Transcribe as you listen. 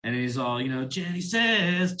And he's all, Jenny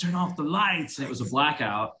says, turn off the lights. And it was a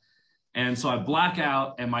blackout. And so I black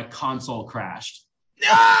out and my console crashed.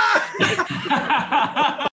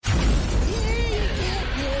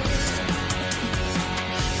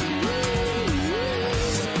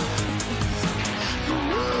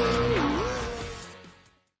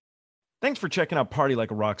 Thanks for checking out Party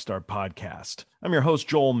Like a Rockstar podcast. I'm your host,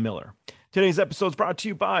 Joel Miller. Today's episode is brought to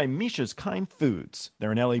you by Misha's Kind Foods.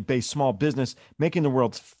 They're an LA-based small business making the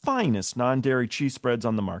world's finest non-dairy cheese spreads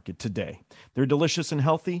on the market today. They're delicious and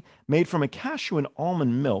healthy, made from a cashew and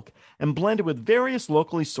almond milk, and blended with various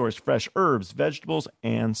locally sourced fresh herbs, vegetables,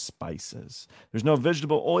 and spices. There's no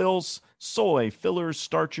vegetable oils, soy, fillers,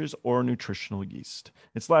 starches, or nutritional yeast.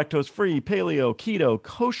 It's lactose-free, paleo, keto,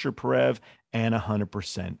 kosher, Parev, and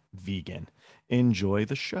 100% vegan. Enjoy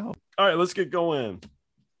the show. All right, let's get going.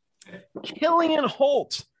 Killian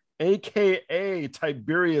Holt, aka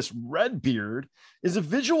Tiberius Redbeard, is a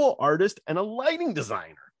visual artist and a lighting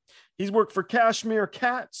designer. He's worked for Cashmere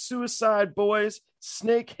Cat, Suicide Boys,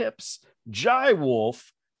 Snakehips, Jauz,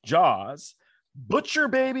 Butcher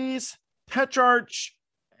Babies, Tetrarch,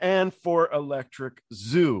 and for Electric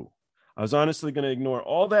Zoo. I was honestly going to ignore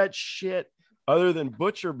all that shit other than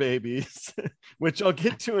Butcher Babies, which I'll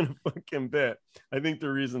get to in a fucking bit. I think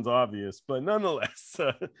the reason's obvious, but nonetheless,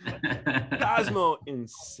 Cosmo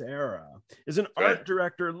Inserra is an art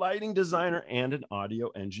director, lighting designer, and an audio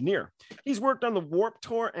engineer. He's worked on the Warp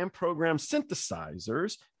Tour and programmed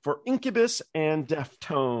synthesizers for Incubus and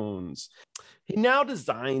Deftones. He now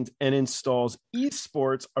designs and installs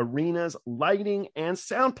esports arenas, lighting, and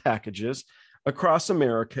sound packages across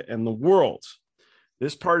America and the world.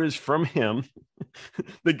 This part is from him.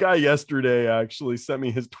 The guy yesterday actually sent me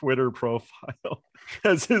his Twitter profile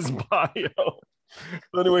as his bio.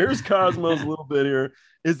 So anyway, here's Cosmo's little bit here.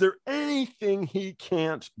 Is there anything he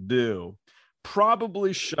can't do?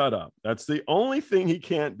 Probably shut up. That's the only thing he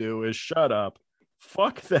can't do is shut up.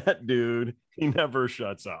 Fuck that dude. He never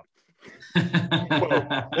shuts up.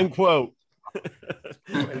 End quote.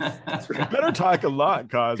 You better talk a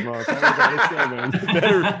lot, Cosmo. You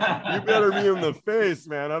better be in the face,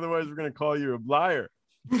 man. Otherwise, we're gonna call you a liar.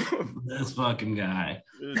 This fucking guy.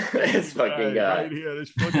 This fucking guy. Right here, this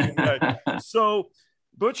fucking guy. So,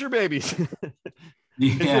 Butcher Babies. Is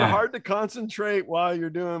it hard to concentrate while you're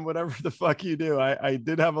doing whatever the fuck you do? I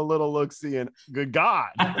did have a little look-see, and good God.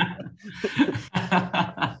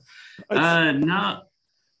 No.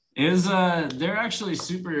 They're actually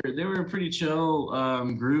they were a pretty chill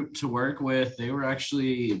group to work with. They were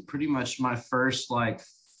actually pretty much my first like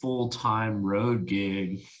full-time road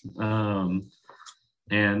gig.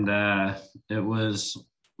 It was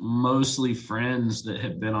mostly friends that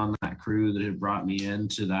had been on that crew that had brought me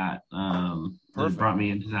into that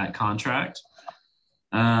contract.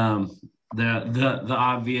 The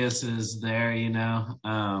obvious is there,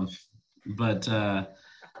 but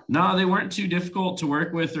no, they weren't too difficult to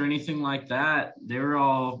work with or anything like that. They were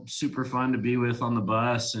all super fun to be with on the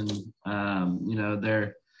bus. And,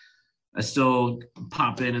 I still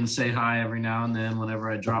pop in and say hi every now and then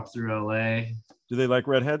whenever I drop through LA. Do they like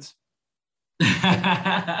redheads? I'm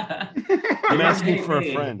asking for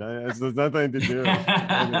a friend. There's nothing to do.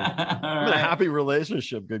 I'm in a happy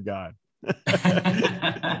relationship, good God.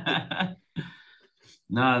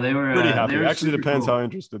 No, they were pretty happy. They were actually depends cool. How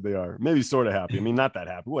interested they are. Maybe sort of happy. I mean, not that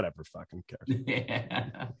happy. Whatever. Fucking cares.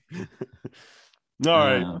 Yeah. All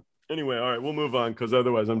right. Anyway, all right. We'll move on because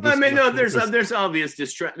otherwise I'm just. There's obvious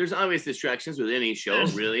distractions with any show,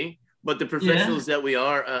 really. But the professionals that we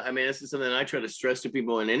are, this is something I try to stress to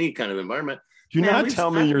people in any kind of environment. Do not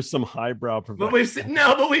tell me you're some highbrow professional. But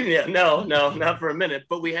not for a minute.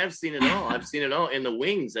 But we have seen it all. I've seen it all in the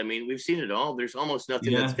wings. I mean, we've seen it all. There's almost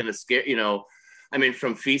nothing that's going to scare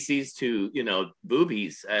from feces to,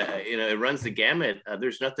 boobies, it runs the gamut.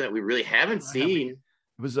 There's nothing that we really haven't seen. It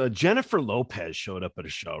was Jennifer Lopez showed up at a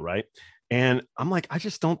show, right? And I'm like, I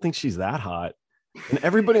just don't think she's that hot. And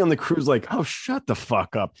everybody on the crew's like, oh, shut the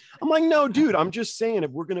fuck up. I'm like, no, dude, I'm just saying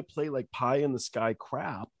if we're going to play like pie in the sky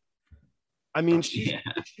crap, I mean, she's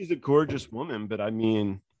a gorgeous woman, but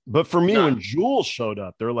but for me, when Jewel showed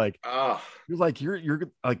up, they're like,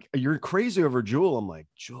 you're crazy over Jewel. I'm like,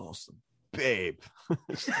 Jewel's babe.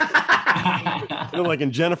 Like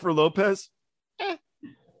in Jennifer Lopez.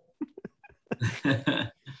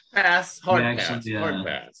 Pass. Hard pass.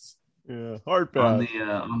 Yeah, hard pass. On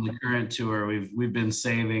the current tour, we've been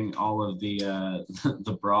saving all of the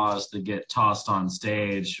the bras that get tossed on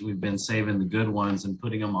stage. We've been saving the good ones and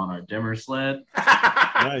putting them on our dimmer sled.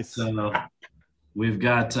 Nice. So We've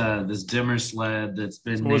got this dimmer sled that's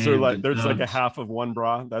been So was there named like there's like a dubbed. half of one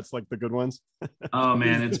bra? That's like the good ones. Oh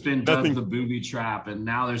man, it's been dubbed Nothing. the booby trap, and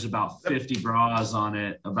now there's about 50 bras on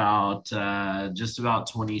it. About just about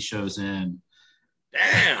 20 shows in.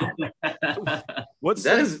 Damn. What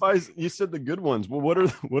That is- satisfies? You said the good ones. Well, what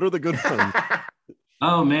are the good ones?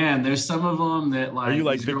 Oh man, there's some of them that like, Are you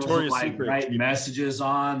like these girls Victoria's will, like Secret? write messages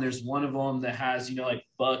on. There's one of them that has, you know, like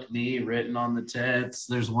 "fuck me" written on the tits.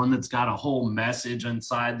 There's one that's got a whole message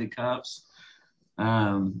inside the cups.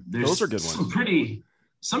 There's Those are good some ones. pretty.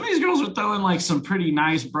 Some of these girls are throwing like some pretty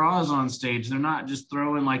nice bras on stage. They're not just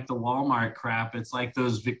throwing like the Walmart crap. It's like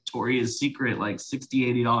those Victoria's Secret like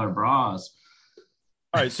 $60-$80 bras.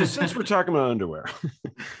 All right. So since we're talking about underwear,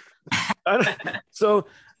 so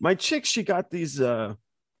my chick, she got these.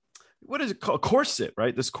 What is it called? Corset,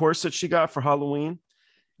 right? This corset she got for Halloween.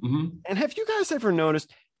 Mm-hmm. And have you guys ever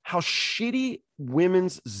noticed how shitty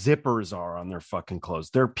women's zippers are on their fucking clothes?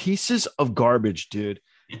 They're pieces of garbage, dude.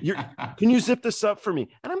 Can you zip this up for me?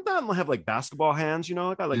 And I'm not gonna have like basketball hands, you know.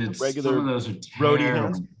 I got like the regular some of those are roadie terrible.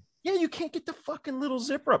 hands. Yeah, you can't get the fucking little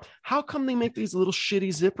zipper up. How come they make these little shitty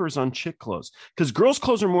zippers on chick clothes? Because girls'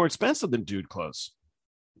 clothes are more expensive than dude clothes.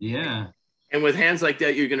 Yeah. And with hands like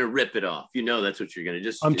that, you're gonna rip it off. You know that's what you're gonna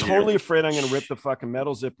just. I'm totally afraid I'm gonna rip the fucking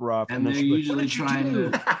metal zipper off. And then they're she's like, usually "What did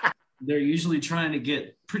you do?" they're usually trying to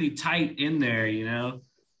get pretty tight in there, you know.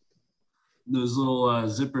 Those little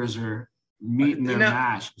zippers are meeting their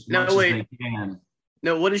match as much as they can.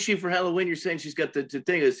 No, what is she for Halloween? You're saying she's got the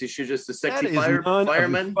thing. Is she just a sexy That is none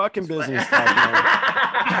fireman? of your fucking business. Go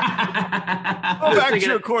back to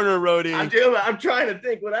your corner, Rhodey. I'm trying to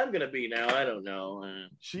think what I'm gonna be now. I don't know.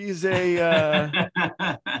 She's a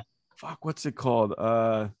fuck. What's it called?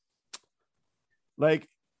 Like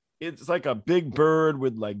it's like a big bird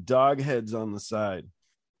with like dog heads on the side.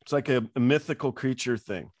 It's like a mythical creature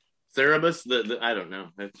thing. Cerebus, I don't know.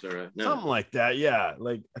 That's no. Something like that. Yeah,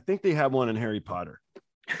 like I think they have one in Harry Potter.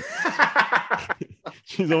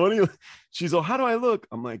 She's like, what do you? She's like, how do I look?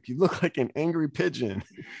 I'm like, you look like an angry pigeon.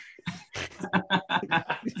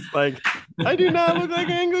 It's like, I do not look like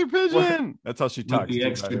an angry pigeon. That's how she talks. With the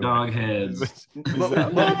extra dog heads.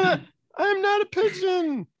 I'm not a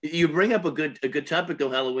pigeon. You bring up a good topic though.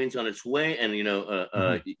 Halloween's on its way, and you know,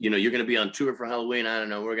 you're going to be on tour for Halloween. I don't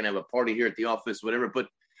know. We're going to have a party here at the office, whatever. But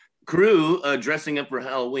crew dressing up for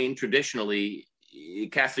Halloween traditionally.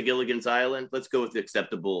 Cassagilligan's Island. Let's go with the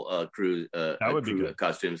acceptable crew. That would be good.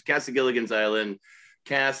 Costumes. Cassagilligan's Island.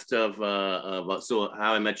 Cast of So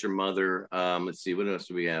How I Met Your Mother. Let's see, what else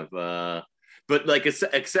do we have? But like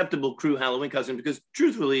acceptable crew Halloween costume, because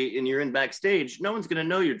truthfully, and you're in backstage, no one's gonna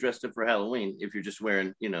know you're dressed up for Halloween if you're just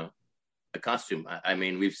wearing, you know, a costume. I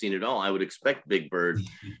mean, we've seen it all. I would expect Big Bird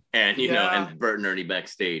and and Bert and Ernie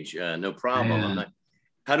backstage. No problem. I'm not.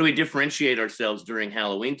 How do we differentiate ourselves during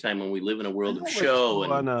Halloween time when we live in a world of show?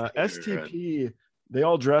 And on STP, they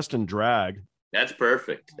all dressed in drag. That's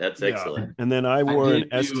perfect. That's excellent. And then I wore an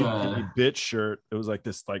STP bitch shirt. It was like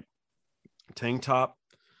this like tank top,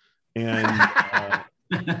 and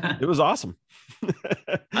it was awesome.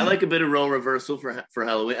 I like a bit of role reversal for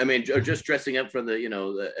Halloween. I mean, just dressing up for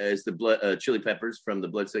the as the Chili Peppers from the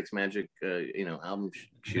Blood Sex Magic album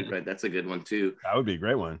shoot. Right, that's a good one too. That would be a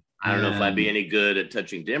great one. I don't know if I'd be any good at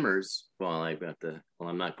touching dimmers while I'm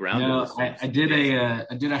not grounded. No, I did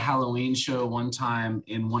a Halloween show one time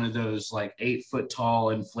in one of those like 8 foot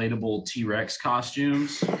tall inflatable T-Rex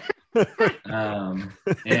costumes.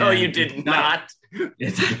 No, you did not.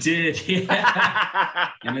 Yes, I did. Yeah.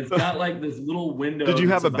 And it's got like this little window. Did you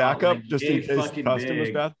have a backup just in case the costume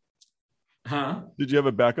was bad? Huh? Did you have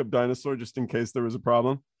a backup dinosaur just in case there was a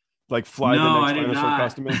problem? Like fly the next dinosaur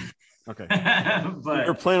costume in? Okay. But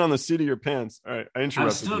you're playing on the seat of your pants. All right. I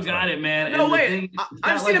interrupted. I still got it, man. No, wait.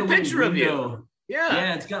 I've seen a picture of you.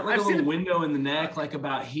 Yeah, it's got like a little window in the neck, like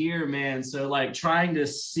about here, man. So like trying to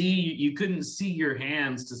see, you couldn't see your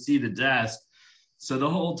hands to see the desk. So the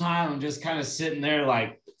whole time I'm just kind of sitting there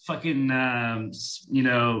like fucking,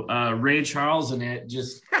 Ray Charles in it,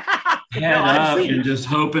 just head up and just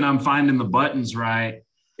hoping I'm finding the buttons right.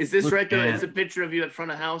 Is this right there? It's a picture of you at front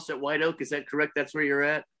of house at White Oak. Is that correct? That's where you're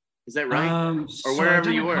at? Is that right? Or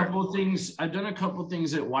wherever you were? I've done a couple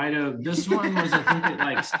things at White Oak. This one was, I think, at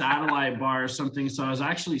like Satellite Bar or something. So I was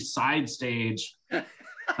actually side stage,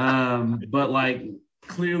 but like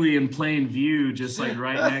clearly in plain view, just like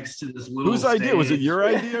right next to this little. Whose idea? Was it your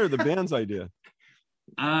idea or the band's idea?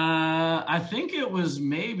 I think it was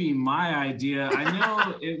maybe my idea. I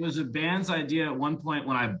know it was a band's idea at one point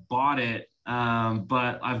when I bought it,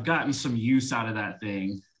 but I've gotten some use out of that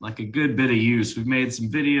thing. Like a good bit of use. We've made some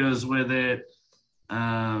videos with it.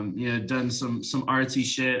 done some artsy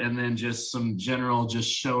shit, and then just some general just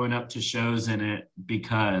showing up to shows in it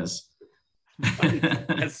because.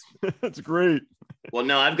 That's great. Well,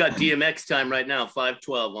 no, I've got DMX time right now,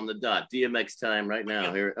 5:12 on the dot. DMX time right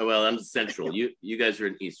now here. Well, I'm Central. You guys are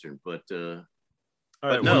in Eastern, but all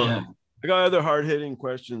right. no. Well, I got other hard-hitting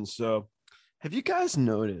questions. So, have you guys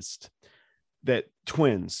noticed that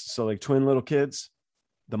twins, so like twin little kids,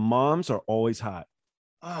 the moms are always hot?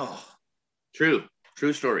 Oh, true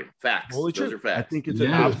story. Facts. Holy Those true. are facts. I think it's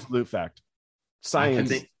an absolute fact.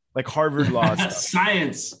 Science, like Harvard law stuff.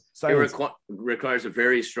 Science. It requires a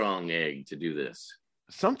very strong egg to do this.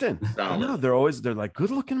 Something. I know they're like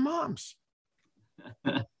good looking moms.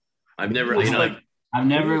 I've never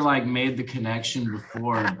like made the connection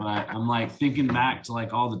before, but I'm like thinking back to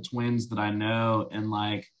like all the twins that I know and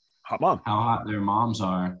like hot mom, how hot their moms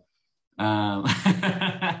are.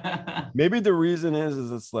 Maybe the reason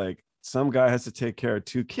is it's like some guy has to take care of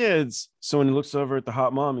two kids, so when he looks over at the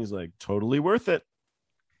hot mom, he's like totally worth it.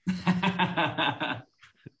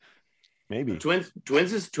 Maybe twins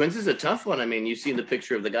is a tough one. I mean, you've seen the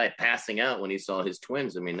picture of the guy passing out when he saw his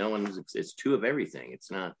twins. I mean, it's two of everything. That's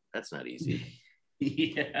not easy.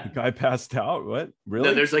 Yeah. The guy passed out. What? Really?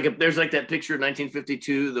 No, there's like that picture of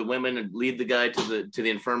 1952. The women lead the guy to the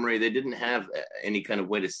infirmary. They didn't have any kind of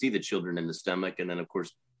way to see the children in the stomach, and then of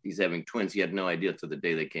course he's having twins. He had no idea till the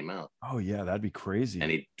day they came out. Oh yeah, that'd be crazy. And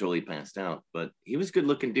he totally passed out. But he was a good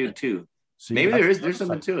looking dude too. So maybe there's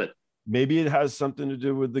something to it. Maybe it has something to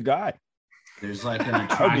do with the guy. There's like an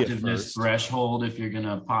attractiveness threshold if you're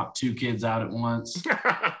gonna pop two kids out at once.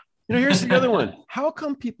 Here's the other one. How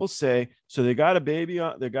come people say so? They got a baby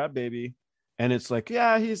and it's like,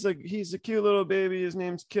 yeah, he's a cute little baby. His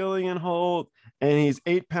name's Killian Holt, and he's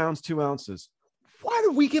 8 pounds 2 ounces. Why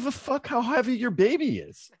do we give a fuck how heavy your baby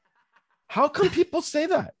is? How come people say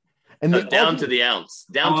that? And down to the ounce.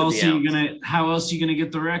 How else are you gonna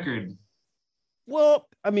get the record? Well,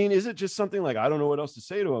 I mean, is it just something like I don't know what else to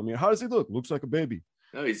say to him? How does he look? Looks like a baby.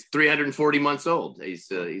 No, he's 340 months old. He's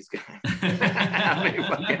got.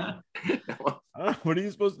 What are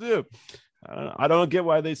you supposed to do? I don't get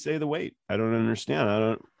why they say the weight. I don't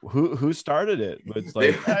understand. Who started it. But it's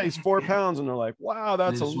like, yeah, he's 4 pounds, and they're like, wow,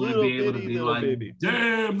 that's a little bitty little baby.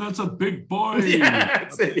 Damn, that's a big boy. Yeah,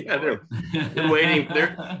 they're waiting.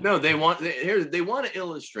 They want to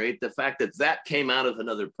illustrate the fact that came out of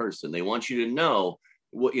another person. They want you to know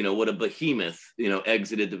what a behemoth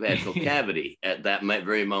exited the vaginal cavity at that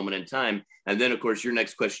very moment in time. And then of course your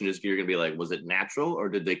next question is, you're gonna be like, was it natural or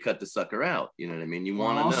did they cut the sucker out? You know what I mean? You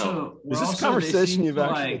want to know. Is this a conversation you've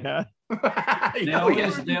actually had? They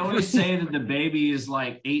always say that the baby is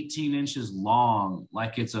like 18 inches long,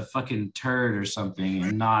 like it's a fucking turd or something,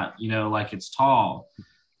 and not like it's tall.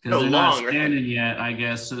 Because they're not standing yet, I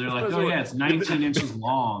guess. So they're like, oh, yeah, it's 19 inches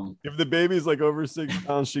long. If the baby's like over 6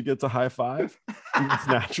 pounds, she gets a high five. It's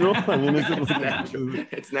natural. I mean, is it natural?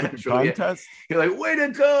 It's natural. Contest? Yeah. You're like, way to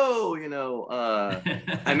go.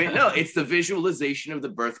 I mean, no, it's the visualization of the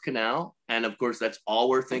birth canal. And of course, that's all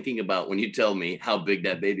we're thinking about when you tell me how big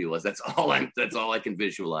that baby was. That's all I can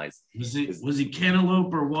visualize. Was he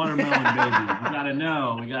cantaloupe or watermelon, baby? We gotta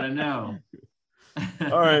know.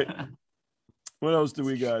 All right. What else do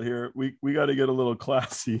we got here? We got to get a little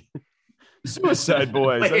classy. Suicide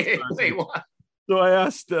Boys. Wait, what? So I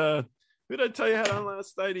asked, who did I tell you had on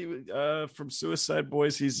last night? He from Suicide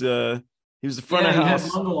Boys. He was the front of house.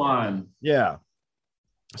 Had Mungo on. Yeah.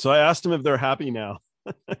 So I asked him if they're happy now.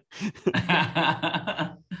 I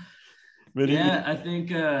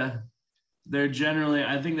think they're generally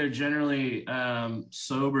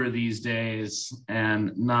sober these days,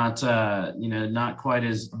 and not quite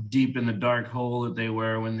as deep in the dark hole that they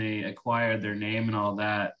were when they acquired their name and all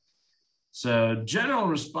that. So general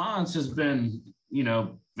response has been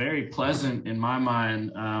very pleasant in my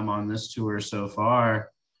mind on this tour so far.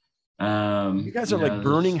 You guys are like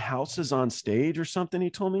burning houses on stage or something, he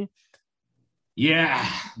told me. Yeah,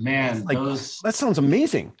 man, that sounds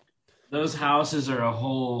amazing. Those houses are a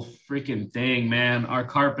whole freaking thing, man. Our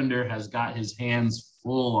carpenter has got his hands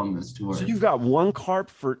full on this tour. So you've got one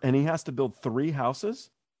carp and he has to build 3 houses?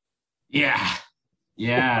 Yeah.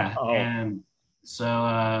 Oh. And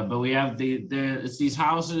so, but we have it's these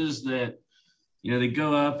houses that, they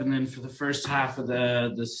go up, and then for the first half of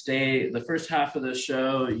the first half of the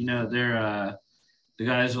show, they're, the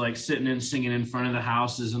guys are like sitting and singing in front of the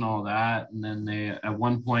houses and all that. And then at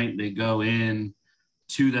one point they go in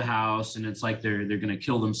to the house, and it's like they're going to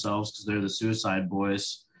kill themselves because they're the Suicide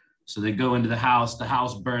Boys. So they go into the house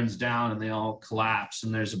burns down, and they all collapse,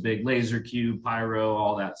 and there's a big laser cube, pyro,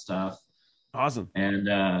 all that stuff. Awesome. And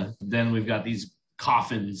then we've got these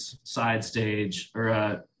coffins side stage,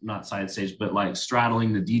 or not side stage, but like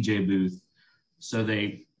straddling the DJ booth. So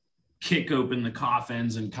they kick open the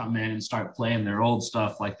coffins and come in and start playing their old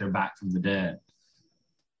stuff like they're back from the dead.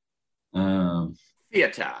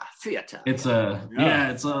 Theater. It's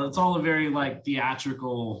all a very like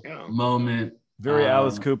theatrical moment. Very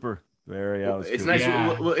Alice Cooper. Very Alice Cooper. It's nice.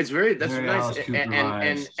 Yeah. Well, it's very nice.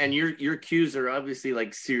 And your cues are obviously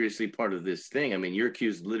like seriously part of this thing. I mean, your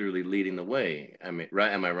cues literally leading the way. I mean,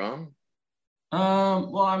 right? Am I wrong?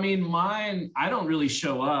 Well, I mean, mine, I don't really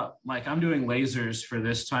show up. Like, I'm doing lasers for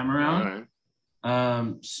this time around.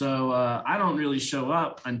 Right. So I don't really show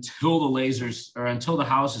up until the lasers, or until the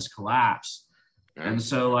houses collapse. Right. And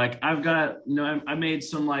so like I've got, I made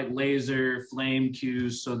some like laser flame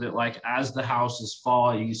cues so that like as the houses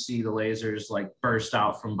fall, you see the lasers like burst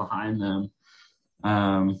out from behind them,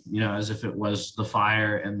 as if it was the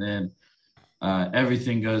fire, and then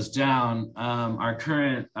everything goes down. Our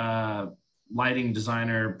current lighting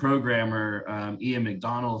designer programmer, Ian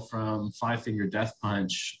McDonald from Five Finger Death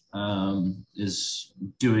Punch, is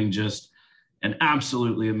doing just an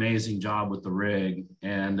absolutely amazing job with the rig.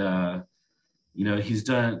 And he's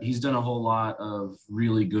done a whole lot of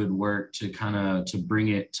really good work to to bring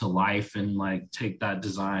it to life and like take that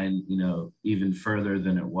design even further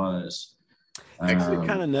than it was. Actually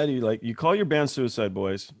kind of nutty. Like, you call your band Suicide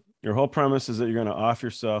Boys, your whole premise is that you're going to off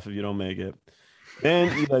yourself if you don't make it.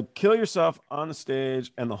 Then you like kill yourself on the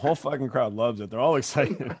stage, and the whole fucking crowd loves it. They're all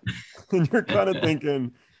excited. And you're kind of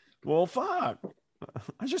thinking, well, fuck,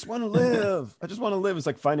 I just want to live. It's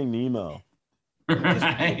like Finding Nemo.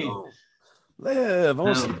 Right. Live. I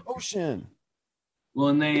want to see the ocean. Well,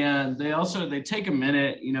 and they take a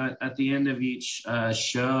minute, at the end of each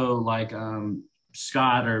show, like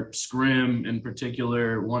Scott or Scrim in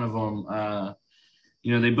particular, one of them,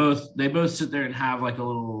 they both sit there and have like a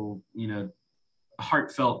little,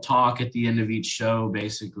 heartfelt talk at the end of each show,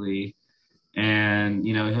 basically. And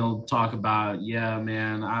he'll talk about, yeah,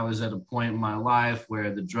 man, I was at a point in my life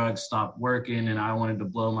where the drugs stopped working and I wanted to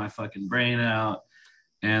blow my fucking brain out.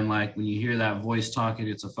 And like when you hear that voice talking,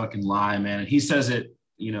 it's a fucking lie, man. And he says it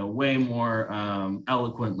way more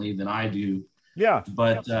eloquently than I do. Yeah.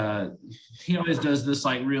 But he always does this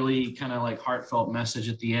like really kind of like heartfelt message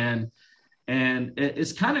at the end. And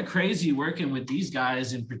it's kind of crazy working with these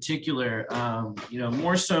guys in particular,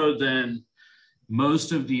 more so than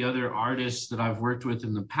most of the other artists that I've worked with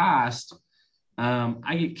in the past.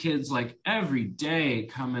 I get kids like every day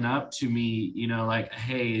coming up to me, like,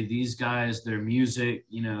 hey, these guys, their music,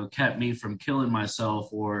 kept me from killing myself,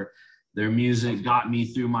 or their music got me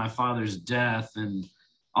through my father's death, and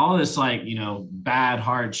all this like, bad,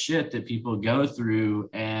 hard shit that people go through.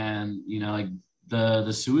 And, like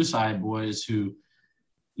the Suicide Boys, who,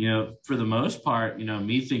 for the most part,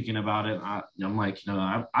 me thinking about it, I'm like,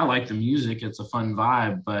 I like the music. It's a fun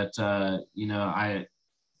vibe, but, I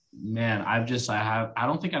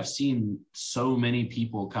don't think I've seen so many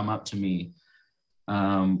people come up to me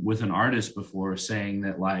with an artist before saying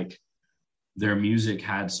that like their music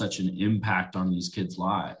had such an impact on these kids'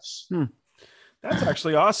 lives. That's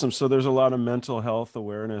actually awesome. So there's a lot of mental health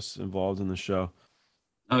awareness involved in the show.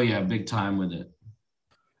 Oh yeah, big time with it.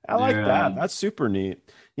 I like that. That's super neat.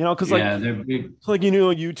 Because they're big. It's like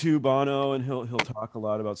YouTube Bono, and he'll talk a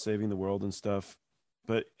lot about saving the world and stuff.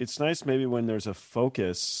 But it's nice maybe when there's a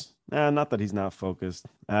focus. Not that he's not focused.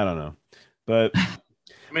 I don't know. But I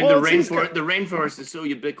mean, the rainforest is so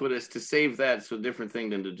ubiquitous. To save that, it's a different thing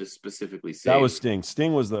than to just specifically save. That was Sting.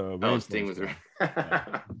 Sting was the. Sting was the.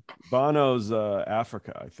 Bono's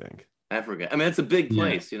Africa, I think. Africa. I mean, it's a big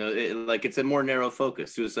place. It's a more narrow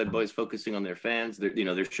focus. Suicide Boys focusing on their fans.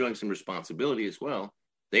 They're showing some responsibility as well.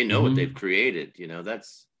 They know what they've created.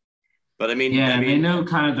 That's. But I mean, they know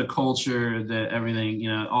kind of the culture, that everything,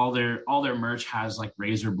 all their merch has like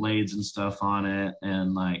razor blades and stuff on it,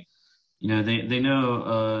 and like, they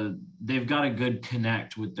know they've got a good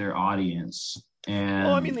connect with their audience. And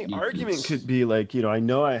well, I mean, the argument could be like, I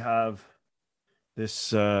know I have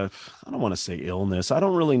this, I don't want to say illness. I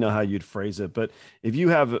don't really know how you'd phrase it, but if you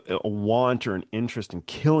have a want or an interest in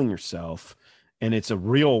killing yourself, and it's a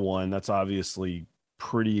real one, that's obviously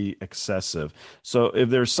pretty excessive. So if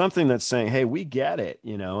there's something that's saying, hey, we get it,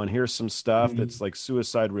 and here's some stuff that's like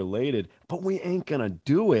suicide related, but we ain't gonna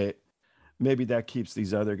do it, maybe that keeps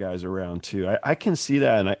these other guys around too. I can see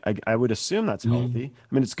that, and I would assume that's healthy.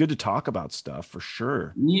 I mean, it's good to talk about stuff for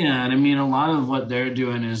sure. Yeah, and I mean, a lot of what they're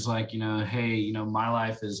doing is like, hey, my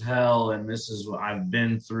life is hell, and this is what I've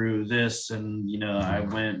been through this, and I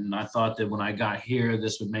went and I thought that when I got here,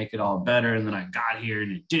 this would make it all better, and then I got here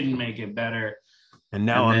and it didn't make it better. And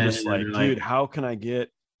now I'm just like, dude, how can I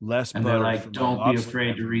get Less and they're butter like, for my don't be lobster.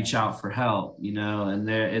 afraid to reach out for help, you know. And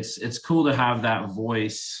it's cool to have that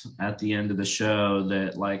voice at the end of the show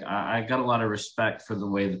that like I got a lot of respect for the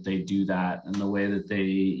way that they do that and the way that they,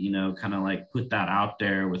 you know, kind of like put that out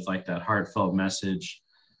there with like that heartfelt message.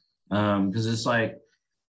 Because it's like,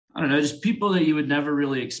 I don't know, just people that you would never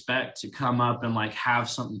really expect to come up and like have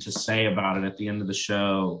something to say about it at the end of the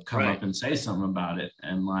show, come up and say something about it.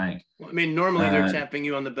 And like, well, I mean, normally they're tapping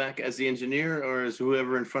you on the back as the engineer, or as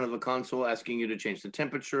whoever in front of a console asking you to change the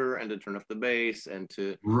temperature and to turn off the bass and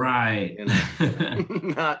to you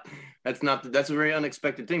know, that's a very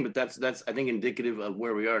unexpected thing, but that's I think indicative of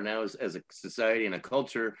where we are now as a society and a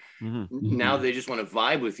culture. Now they just want to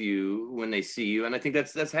vibe with you when they see you, and I think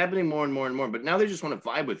that's happening more and more and more. But now they just want to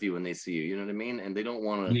vibe with you when they see you. You know what I mean? And they don't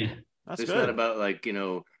want to. It's not about like, you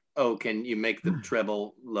know, oh, can you make the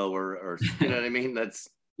treble lower, or you know what I mean? That's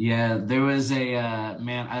there was a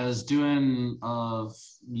man, I was doing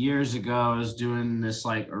years ago, I was doing this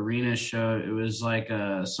like arena show. It was like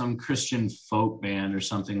some Christian folk band or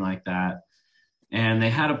something like that. And they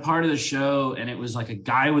had a part of the show and it was like a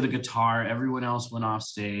guy with a guitar. Everyone else went off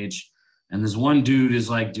stage. And this one dude is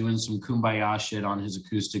like doing some kumbaya shit on his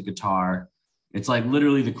acoustic guitar. It's like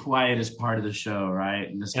literally the quietest part of the show, right?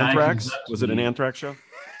 And this guy Anthrax? Was it an Anthrax show?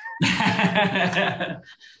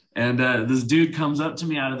 And this dude comes up to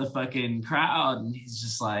me out of the fucking crowd and he's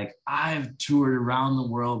just like, I've toured around the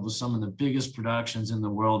world with some of the biggest productions in the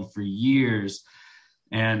world for years.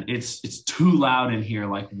 And it's too loud in here.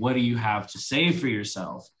 Like, what do you have to say for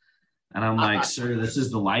yourself? And I'm like, sir, this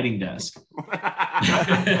is the lighting desk.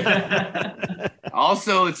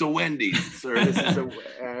 Also, it's a Wendy's, sir. This is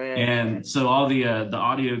and so all the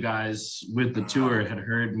audio guys with the tour had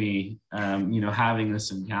heard me, you know, having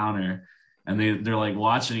this encounter. And they're like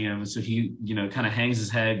watching him. So he, you know, kind of hangs his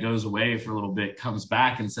head, goes away for a little bit, comes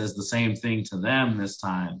back and says the same thing to them this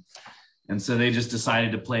time. And so they just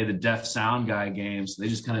decided to play the deaf sound guy game. So they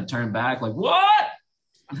just kind of turned back like, what?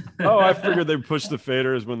 Oh, I figured they push the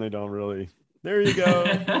faders when they don't really. There you go.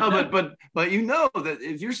 No, but you know that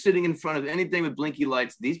if you're sitting in front of anything with blinky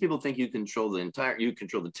lights, these people think you control you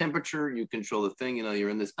control the temperature, you control the thing, you know, you're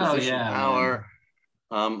in this position of power.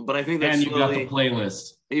 Man. But I think that's and you got the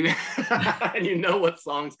playlist. And you know what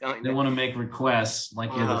songs coming. They want to make requests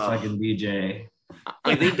like you're the fucking DJ.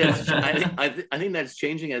 I think that's I think that's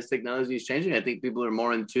changing as technology is changing. I think people are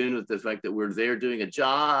more in tune with the fact that we're there doing a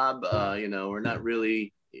job. You know, we're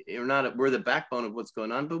the backbone of what's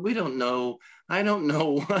going on, but we don't know. I don't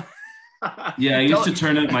know. Yeah, I used to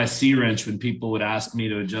turn up my C wrench when people would ask me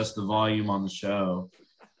to adjust the volume on the show.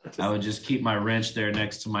 I would just keep my wrench there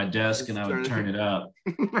next to my desk and I would turn it up.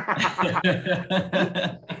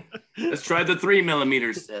 Let's try the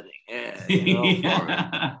 3mm setting.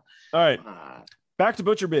 Yeah. All right. Back to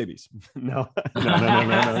Butcher Babies. No. All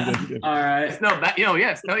right.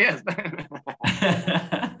 Yes.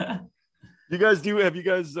 You guys have you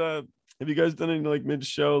guys done any like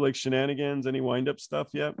mid-show like shenanigans, any wind-up stuff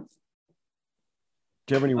yet? Do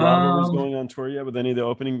you have any rivalries going on tour yet with any of the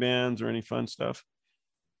opening bands or any fun stuff?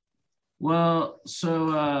 Well,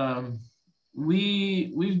 so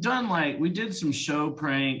we did some show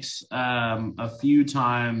pranks a few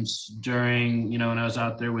times during, you know, when I was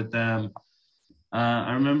out there with them.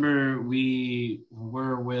 I remember we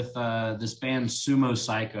were with this band Sumo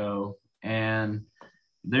Psycho, and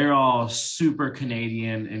they're all super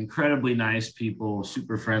Canadian, incredibly nice people,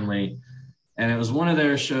 super friendly. And it was one of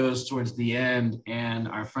their shows towards the end, and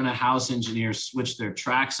our front of house engineers switched their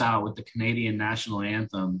tracks out with the Canadian national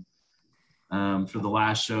anthem for the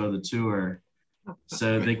last show of the tour.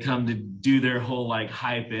 So they come to do their whole like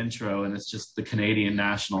hype intro, and it's just the Canadian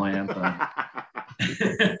national anthem.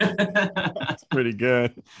 That's pretty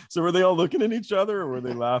good. So were they all looking at each other, or were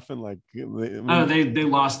they laughing like? They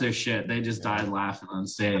lost their shit. They just died laughing on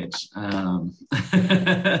stage.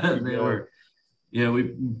 They were. Yeah,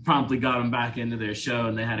 we promptly got them back into their show,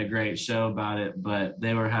 and they had a great show about it. But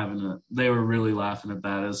they were really laughing at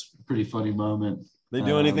that. It was a pretty funny moment. They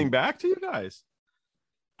do anything back to you guys?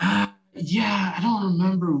 Yeah, I don't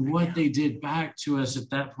remember what they did back to us at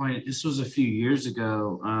that point. This was a few years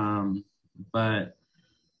ago, but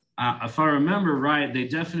if I remember right, they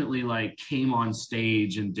definitely like came on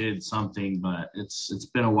stage and did something. But it's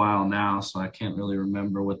been a while now, so I can't really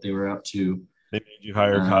remember what they were up to. They made you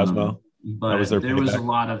hire Cosmo. But there was a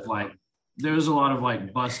lot of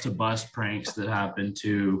like bus to bus pranks that happened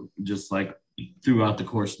too, just like throughout the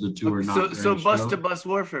course of the tour. So bus to bus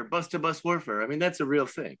warfare. I mean, that's a real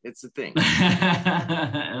thing. It's a thing. Oh,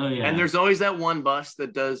 yeah. And there's always that one bus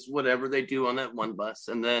that does whatever they do on that one bus,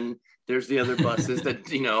 and then there's the other buses that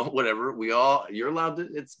whatever you're allowed to.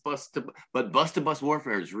 It's bus to bus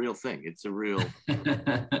warfare is a real thing. It's a real.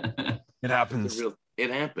 It happens. It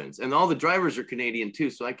happens, and all the drivers are Canadian too.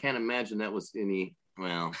 So I can't imagine that was any.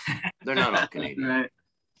 Well, they're not all Canadian. Right.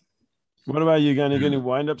 What about you? Got any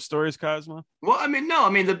wind-up stories, Cosmo? Well, I mean, no. I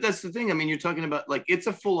mean, that's the thing. I mean, you're talking about like it's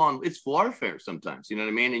warfare sometimes. You know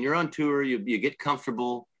what I mean? And you're on tour. You get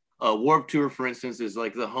comfortable. Warped Tour, for instance, is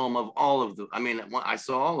like the home of all of the. I mean, I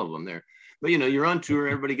saw all of them there. But you're on tour.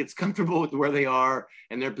 Everybody gets comfortable with where they are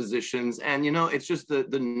and their positions, and it's just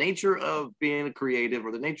the nature of being a creative,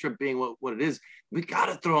 or the nature of being what it is. We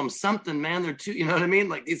gotta throw them something, man. They're too, you know what I mean?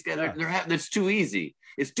 Like these guys, it's too easy.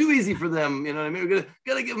 It's too easy for them. You know what I mean? We're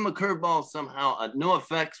gotta give them a curveball somehow. No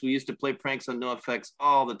Effects. We used to play pranks on No Effects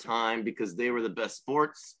all the time because they were the best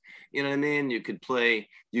sports. You know what I mean? You could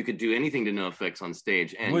do anything to No Effects on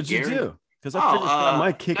stage. And what'd you do? Because I figured I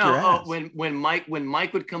might kick your ass. When Mike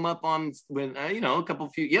would come up on a couple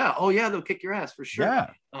few they'll kick your ass for sure. Yeah.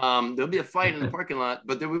 There'll be a fight in the parking lot,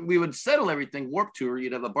 but then we would settle everything. Warped Tour,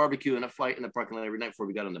 you'd have a barbecue and a fight in the parking lot every night before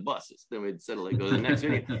we got on the buses. Then we'd settle it, go to the next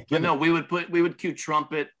venue. But no, we would cue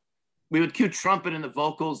trumpet. We would cue trumpet in the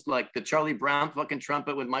vocals, like the Charlie Brown fucking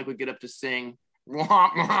trumpet when Mike would get up to sing. For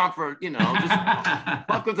just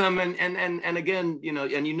fuck with them, and again,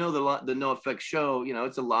 the No Effects show,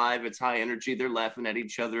 it's alive, it's high energy, they're laughing at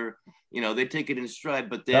each other, they take it in stride.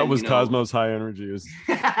 But then that was Cosmo's high energy.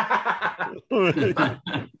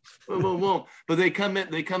 But they come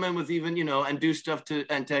in with even and do stuff to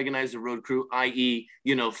antagonize the road crew, i.e.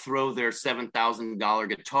 throw their $7,000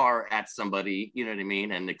 guitar at somebody, you know what I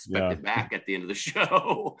mean, and expect it back at the end of the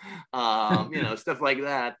show. Stuff like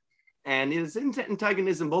that. And it's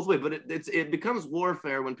antagonism both ways, but it becomes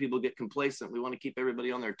warfare when people get complacent. We want to keep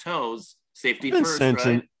everybody on their toes. Safety first,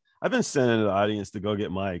 right? I've been sending the audience to go get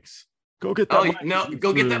mics. Go get that.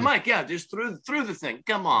 Get that mic. Yeah, just through the thing.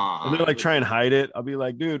 Come on. And they're like, try and hide it. I'll be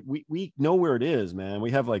like, dude, we know where it is, man. We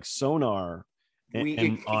have like sonar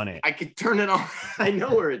and on it. I could turn it on. I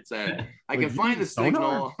know where it's at. I can find the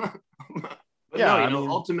signal. But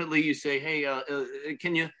ultimately you say, hey,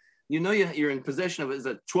 can you? You're in possession of it as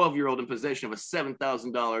a 12-year-old in possession of a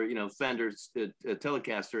 $7,000 Fender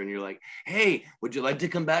Telecaster, and you're like, hey, would you like to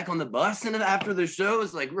come back on the bus and after the show?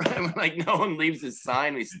 It's like, right, like no one leaves his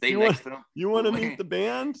sign. We stay next to him. You want to meet the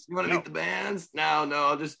band? You want to meet the bands? No,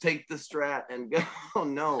 I'll just take the Strat and go. Oh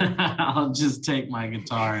no, I'll just take my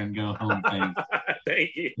guitar and go home. Thanks.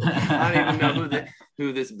 Thank you. I don't even know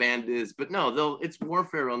who this band is, but no, it's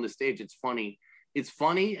warfare on the stage. It's funny. It's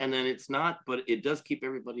funny, and then it's not, but it does keep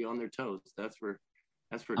everybody on their toes. That's for.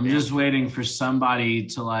 I'm just waiting for somebody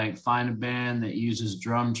to like find a band that uses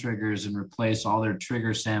drum triggers and replace all their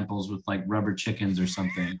trigger samples with like rubber chickens or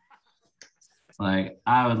something. Like,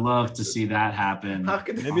 I would love to see that happen.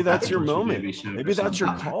 Maybe that's your moment. Maybe that's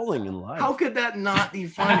your calling in life. How could that not be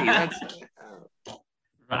funny?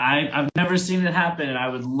 I've never seen it happen, and I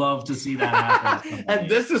would love to see that happen. And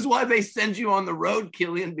this is why they send you on the road,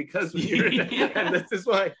 Kilian, because and this is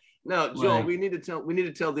why. No, Joel, we need to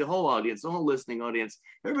tell the whole audience, the whole listening audience.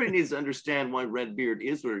 Everybody needs to understand why Redbeard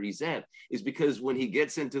is where he's at. Is because when he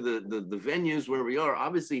gets into the venues where we are,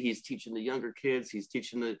 obviously he's teaching the younger kids. He's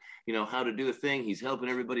teaching the how to do the thing. He's helping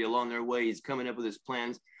everybody along their way. He's coming up with his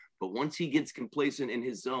plans. But once he gets complacent in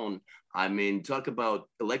his zone, I mean, talk about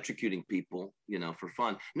electrocuting people, for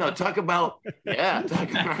fun. No, talk about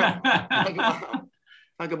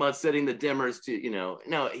setting the dimmers to,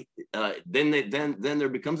 then there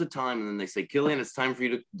becomes a time, and then they say, Killian, it's time for you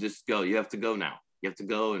to just go. You have to go now. You have to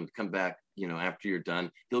go and come back, after you're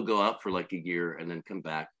done. He'll go out for like a year and then come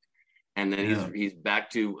back. And then he's back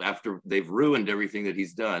to, after they've ruined everything that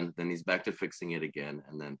he's done, then he's back to fixing it again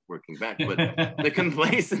and then working back. But the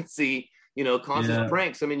complacency, causes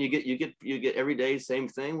pranks. I mean, you get every day, same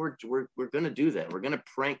thing. We're going to do that. We're going to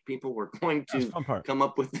prank people. We're going to come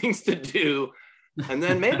up with things to do. And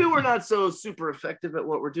then maybe we're not so super effective at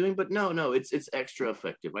what we're doing, but no, it's extra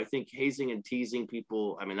effective. I think hazing and teasing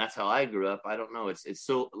people, I mean, that's how I grew up. I don't know. It's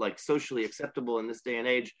so like socially acceptable in this day and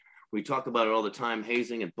age. We talk about it all the time,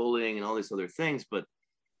 hazing and bullying and all these other things, but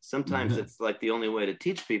sometimes it's like the only way to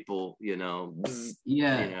teach people, Well,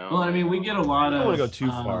 I mean, we get a lot of. I don't want to go too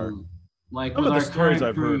far. Like some with of the our stories current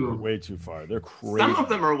I've heard crew, are way too far. They're crazy. Some of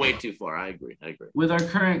them are way too far. I agree. With our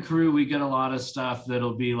current crew, we get a lot of stuff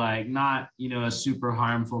that'll be like not, a super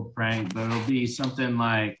harmful prank, but it'll be something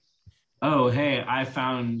like, oh, hey, I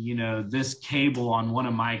found, this cable on one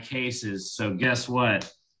of my cases. So guess what?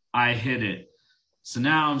 I hit it. So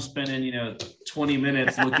now I'm spending, 20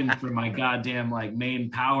 minutes looking for my goddamn like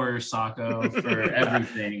main power socko for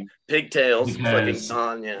everything. Pigtails, Because,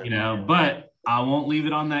 fucking gone, yeah. But I won't leave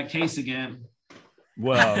it on that case again.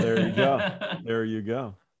 Well, there you go. There you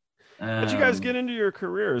go. How'd you guys get into your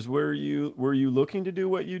careers? Were you looking to do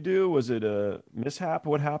what you do? Was it a mishap?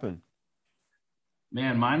 What happened?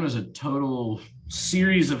 Man, mine was a total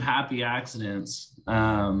series of happy accidents.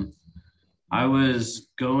 I was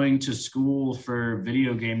going to school for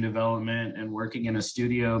video game development and working in a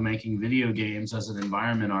studio making video games as an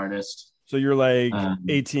environment artist. So you're like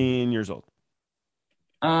 18 years old.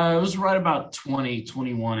 It was right about 20,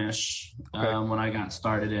 21-ish Okay. when I got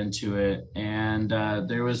started into it. And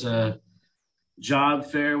there was a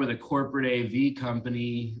job fair with a corporate AV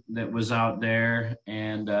company that was out there.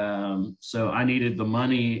 And so I needed the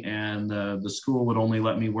money, and the school would only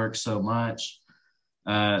let me work so much.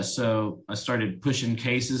 So I started pushing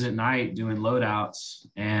cases at night, doing loadouts,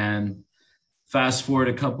 and fast forward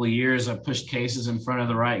a couple of years, I pushed cases in front of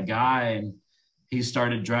the right guy, and he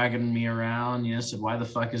started dragging me around, said, why the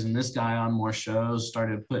fuck isn't this guy on more shows?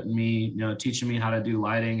 Started putting me, teaching me how to do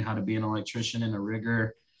lighting, how to be an electrician and a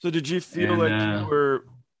rigger. So did you feel like you were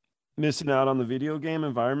missing out on the video game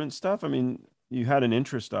environment stuff? I mean, you had an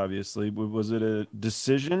interest, obviously. Was it a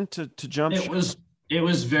decision to jump? It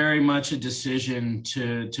was very much a decision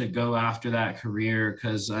to go after that career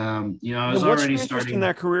because I was already starting in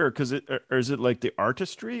that career. Because is it like the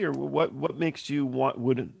artistry, or what makes you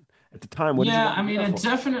wouldn't at the time? It's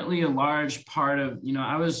definitely a large part of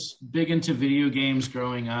I was big into video games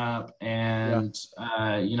growing up, and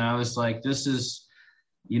I was like, this is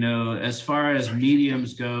as far as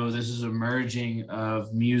mediums go, this is a merging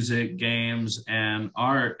of music, games, and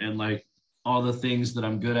art, and like all the things that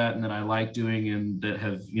I'm good at and that I like doing and that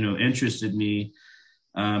have, interested me.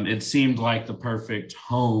 It seemed like the perfect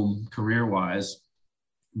home career-wise.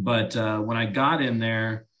 But when I got in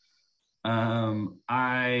there,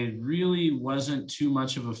 I really wasn't too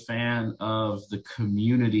much of a fan of the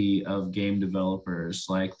community of game developers.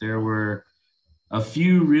 Like there were a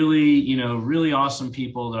few really, really awesome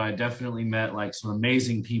people that I definitely met, like some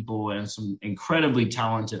amazing people and some incredibly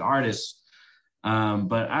talented artists.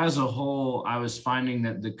 But as a whole, I was finding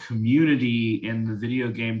that the community in the video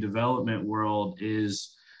game development world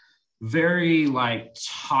is very like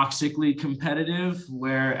toxically competitive,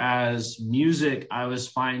 whereas music, I was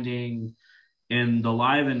finding in the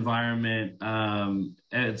live environment,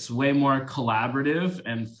 it's way more collaborative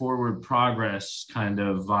and forward progress kind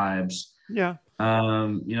of vibes. Yeah.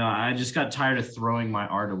 I just got tired of throwing my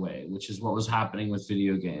art away, which is what was happening with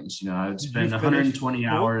video games. I'd spend 120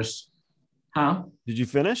 hours. Huh? Did you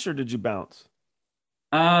finish or did you bounce?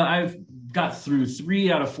 I've got through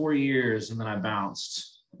 3 out of 4 years and then I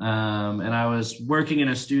bounced. And I was working in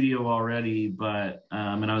a studio already, but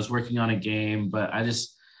and I was working on a game, but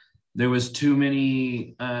there was too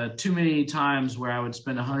many times where I would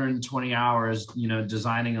spend 120 hours,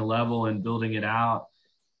 designing a level and building it out.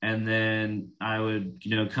 And then I would,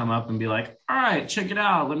 come up and be like, all right, check it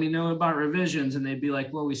out. Let me know about revisions. And they'd be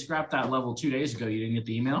like, well, we scrapped that level 2 days ago. You didn't get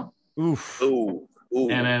the email? Oof. Ooh.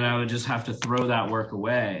 And then I would just have to throw that work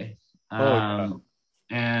away. And,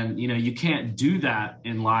 you can't do that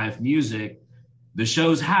in live music. The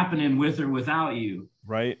show's happening with or without you.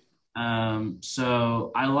 Right.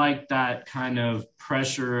 So I like that kind of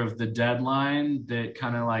pressure of the deadline that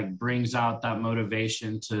kind of like brings out that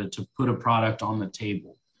motivation to put a product on the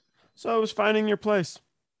table. So it was finding your place.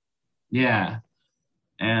 Yeah.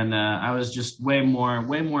 And I was just way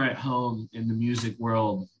more at home in the music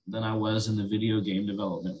world than I was in the video game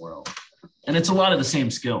development world. And it's a lot of the same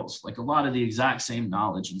skills, like a lot of the exact same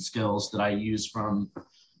knowledge and skills that I use from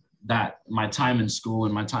my time in school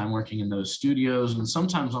and my time working in those studios. And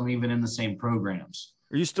sometimes I'm even in the same programs.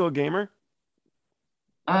 Are you still a gamer?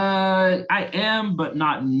 I am, but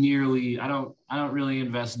not nearly. I don't really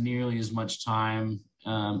invest nearly as much time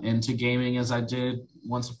into gaming as I did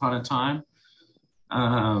once upon a time.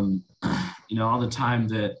 All the time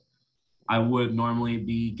that I would normally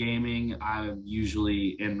be gaming, I'm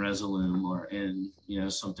usually in Resolume or in,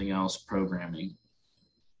 something else programming.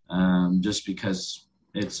 Just because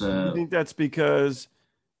it's Do you think that's because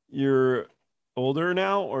you're older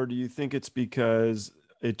now, or do you think it's because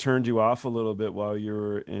it turned you off a little bit while you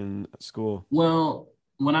were in school? Well,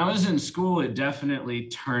 when I was in school, it definitely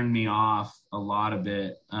turned me off a lot of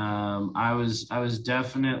it. I was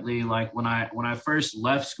definitely like when I first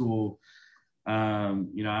left school,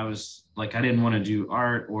 I was like, I didn't want to do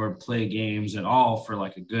art or play games at all for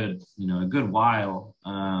like a good while,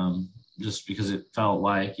 just because it felt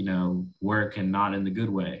like, work and not in the good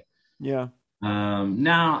way. Yeah.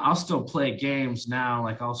 Now I'll still play games now.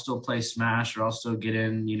 Like I'll still play Smash, or I'll still get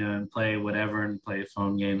in, and play whatever and play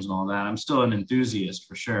phone games and all that. I'm still an enthusiast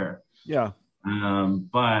for sure. Yeah.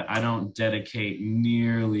 But I don't dedicate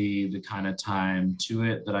nearly the kind of time to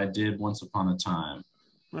it that I did once upon a time.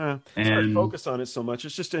 It's hard to focus on it so much.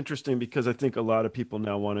 It's just interesting because I think a lot of people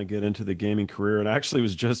now want to get into the gaming career. And I actually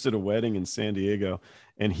was just at a wedding in San Diego,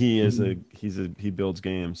 and he builds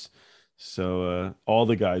games. So all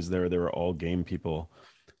the guys there, they were all game people.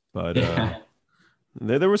 But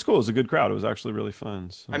they were cool. It was a good crowd. It was actually really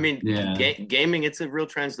fun. So. I mean, gaming, it's a real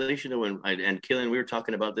translation of and Kilian, we were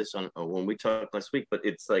talking about this on when we talked last week, but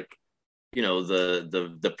it's like,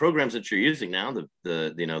 the programs that you're using now, the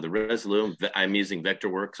Resolume, I'm using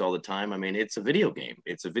Vectorworks all the time. I mean, it's a video game.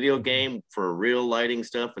 It's a video game for real lighting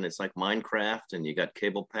stuff, and it's like Minecraft, and you got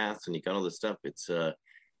cable paths, and you got all this stuff.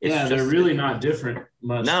 They're really not different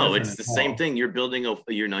much. No, it's the same thing. You're building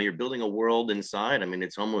a world inside. I mean,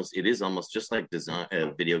 it is almost just like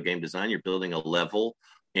video game design. You're building a level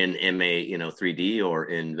in MA, 3D or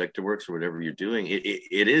in Vectorworks or whatever you're doing.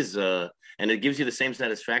 It is, and it gives you the same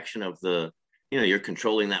satisfaction of you're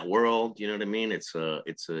controlling that world. You know what I mean? It's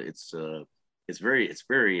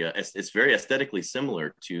very aesthetically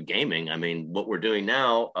similar to gaming. I mean, what we're doing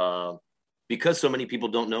now, because so many people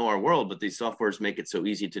don't know our world, but these softwares make it so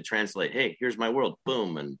easy to translate. Hey, here's my world,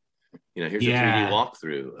 boom, and here's a 3D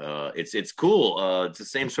walkthrough. It's cool. It's the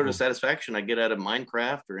same sort of satisfaction I get out of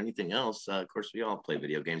Minecraft or anything else. Of course, we all play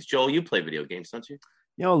video games. Joel, you play video games, don't you?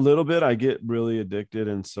 A little bit. I get really addicted,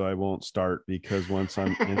 and so I won't start because once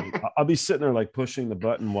I'm in, I'll be sitting there like pushing the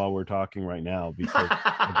button while we're talking right now because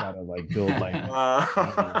I gotta like build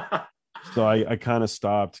my. So I kind of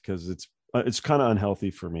stopped because it's kind of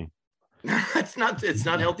unhealthy for me. It's not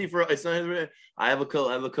healthy I have a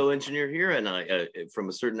co-engineer here, and I from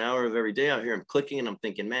a certain hour of every day I hear him clicking, and I'm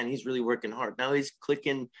thinking, man, he's really working hard. Now he's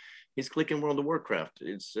clicking World of Warcraft.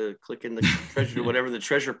 It's clicking the treasure, whatever the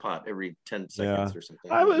treasure pot every 10 seconds or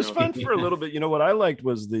something. It was fun for a little bit. What I liked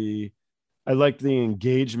was the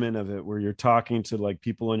engagement of it, where you're talking to like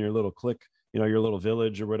people in your little clique, your little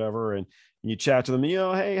village or whatever, and you chat to them,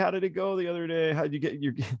 hey, how did it go the other day?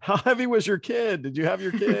 How heavy was your kid? Did you have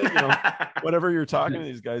your kid? Whatever you're talking to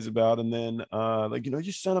these guys about. And then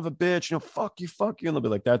you son of a bitch, fuck you. And they'll be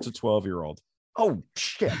like, that's a 12-year-old. Oh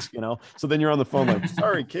shit. So then you're on the phone like,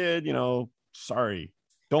 sorry, kid, sorry.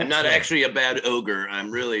 I'm not actually a bad ogre. I'm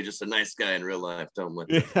really just a nice guy in real life. Don't let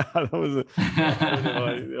me. Yeah, that was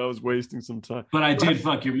I was wasting some time. But I did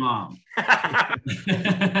fuck your mom. Damn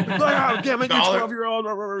it, you 12-year-old.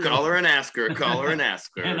 Call her and ask her.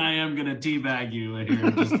 And I am gonna teabag you here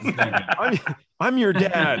in just a second. I'm your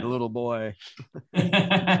dad, little boy.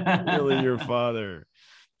 Really your father.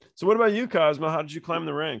 So what about you, Cosmo? How did you climb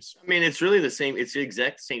the ranks? I mean, it's really the same. It's the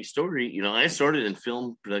exact same story. I started in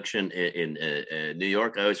film production in New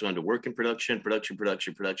York. I always wanted to work in production,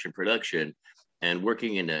 and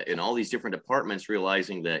working in all these different departments,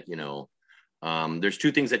 realizing that, there's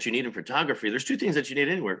two things that you need in photography. There's two things that you need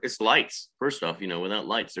anywhere. It's lights. First off, without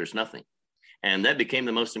lights, there's nothing. And that became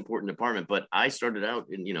the most important department. But I started out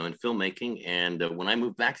in filmmaking. And when I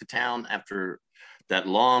moved back to town after that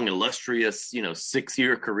long, illustrious,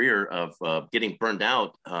 6-year career of getting burned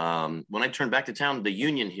out. When I turned back to town, the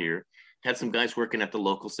union here had some guys working at the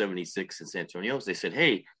local 76 in San Antonio. They said,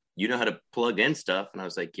 hey, you know how to plug in stuff? And I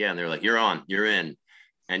was like, yeah. And they're like, you're in.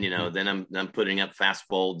 And, then I'm putting up fast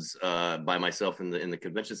folds by myself in the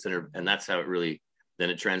convention center. And that's how then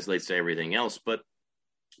it translates to everything else. But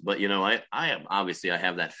I obviously I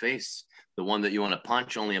have that face. The one that you want to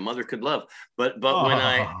punch, only a mother could love. But when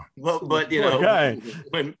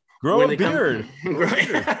grow a beard,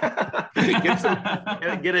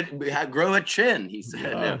 grow a chin. He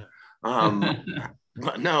said,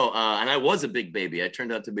 but no, and I was a big baby. I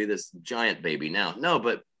turned out to be this giant baby now. No,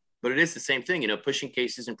 but it is the same thing, pushing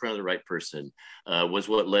cases in front of the right person was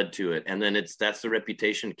what led to it. And then that's the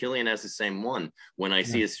reputation. Killian has the same one. When I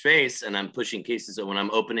see his face and I'm pushing cases, when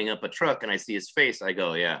I'm opening up a truck and I see his face, I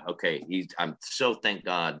go, yeah, okay. I'm so thank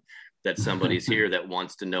God that somebody's here that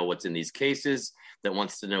wants to know what's in these cases, that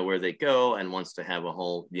wants to know where they go and wants to have a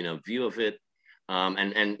whole, view of it.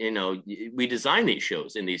 We design these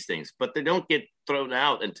shows in these things, but they don't get thrown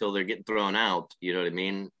out until they're getting thrown out. You know what I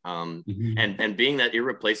mean? And being that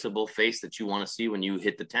irreplaceable face that you want to see when you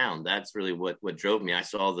hit the town, that's really what drove me. I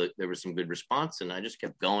saw that there was some good response and I just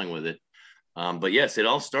kept going with it. But yes, it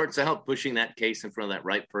all starts out pushing that case in front of that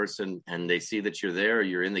right person, and they see that you're there,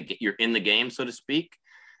 you're in the game, so to speak.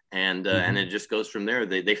 and it just goes from there.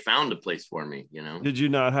 They found a place for me, you know. Did you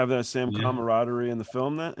not have that same camaraderie in the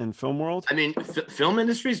film world? I mean, film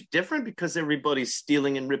industry is different because everybody's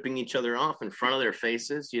stealing and ripping each other off in front of their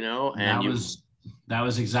faces, you know. And that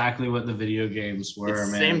was exactly what the video games were.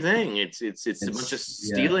 It's the same thing. It's a bunch of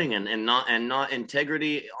stealing and not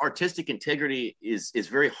integrity. Artistic integrity is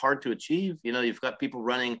very hard to achieve. You know, you've got people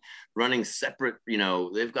running separate. You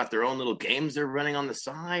know, they've got their own little games they're running on the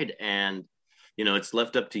side, and you know, it's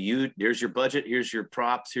left up to you. Here's your budget. Here's your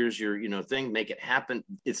props. Here's your thing. Make it happen.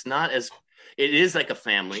 It's not as. It is like a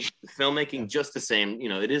family. Filmmaking just the same. You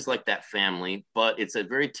know, it is like that family, but it's a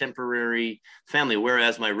very temporary family.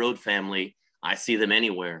 Whereas my road family, I see them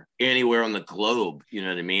anywhere on the globe, you know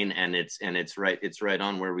what I mean? And it's right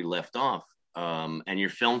on where we left off. And your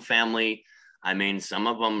film family, I mean, some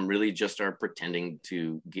of them really just are pretending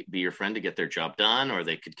to be your friend to get their job done, or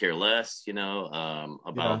they could care less, you know,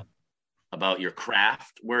 about your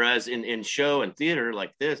craft. Whereas in show and theater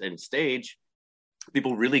like this and stage,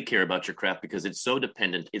 people really care about your craft because it's so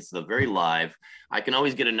dependent. It's the very live. I can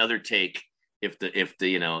always get another take if the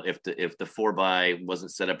 4x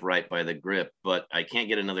wasn't set up right by the grip, but I can't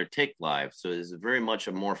get another take live. So it's very much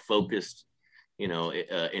a more focused, you know,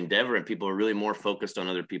 endeavor, and people are really more focused on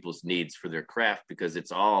other people's needs for their craft because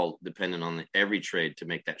it's all dependent on every trade to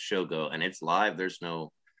make that show go, and it's live. There's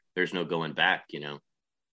no going back, you know.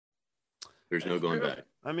 There's no going back.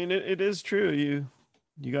 I mean, it is true.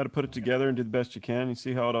 You got to put it together and do the best you can. You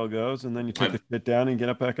see how it all goes, and then you take it down and get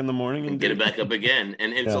up back in the morning and get it back up again.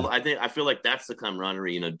 And so I feel like that's the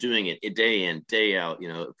camaraderie, you know, doing it day in, day out, you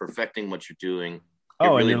know, perfecting what you're doing.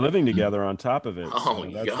 And you're living together on top of it. Oh,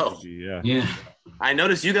 yeah. I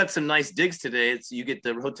noticed you got some nice digs today. You get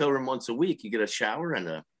the hotel room once a week. You get a shower and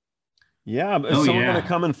a. Yeah, is someone going to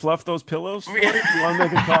come and fluff those pillows? You want to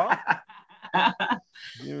make a call?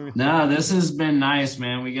 No, this has been nice,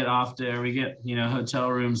 man. We get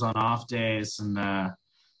hotel rooms on off days, and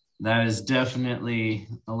that is definitely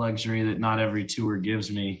a luxury that not every tour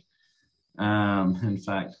gives me. In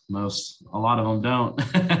fact, a lot of them don't.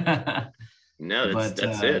 No,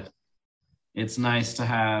 that's it. It's nice to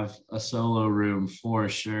have a solo room for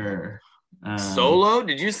sure. Solo?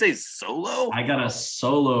 Did you say solo? I got a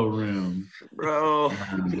solo room, bro.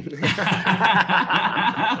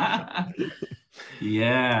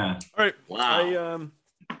 Yeah. All right. Wow.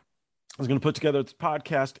 I was going to put together this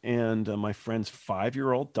podcast, and my friend's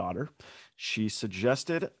 5-year-old daughter, she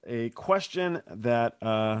suggested a question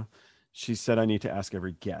that she said I need to ask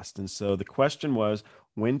every guest. And so the question was,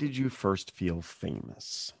 when did you first feel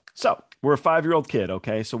famous? So we're a 5-year-old kid,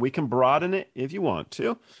 okay? So we can broaden it if you want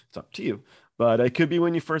to. It's up to you. But it could be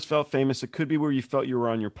when you first felt famous. It could be where you felt you were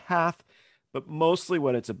on your path. But mostly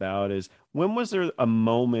what it's about is, when was there a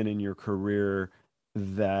moment in your career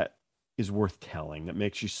that is worth telling, that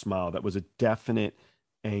makes you smile, that was a definite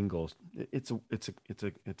angle? It's a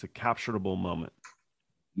capturable moment.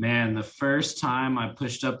 Man, the first time I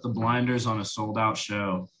pushed up the blinders on a sold out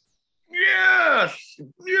show. Yes.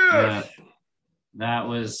 That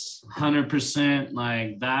was 100%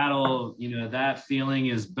 like that feeling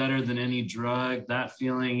is better than any drug. That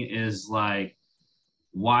feeling is like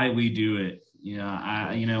why we do it.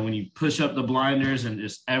 When you push up the blinders and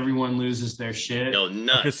just everyone loses their shit. No,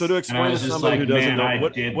 nuts. Okay, so to explain to somebody who doesn't know,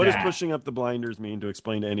 what does pushing up the blinders mean, to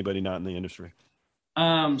explain to anybody not in the industry?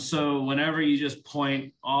 So whenever you just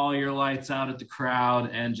point all your lights out at the crowd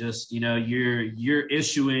and just, you're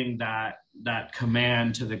issuing that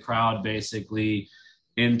command to the crowd basically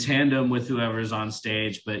in tandem with whoever's on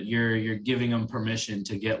stage, but you're giving them permission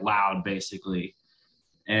to get loud basically.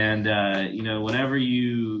 And, whenever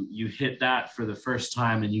you hit that for the first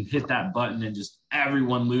time and you hit that button and just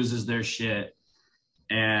everyone loses their shit.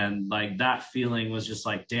 And like that feeling was just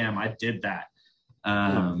like, damn, I did that.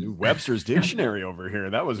 Webster's dictionary over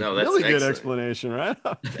here. That was a really good explanation, right?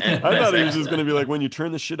 I thought he was just going to be like, when you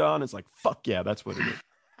turn the shit on, it's like, fuck yeah, that's what it is.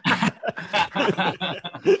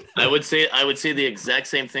 I would say the exact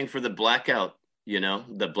same thing for the blackout.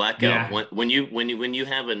 The blackout. Yeah. When you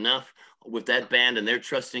have enough with that band and they're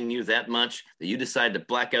trusting you that much that you decide to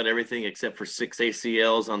black out everything except for 6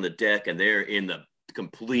 ACLs on the deck, and they're in the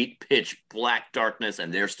complete pitch black darkness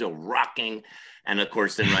and they're still rocking. And of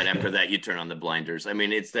course, then right after that, you turn on the blinders. I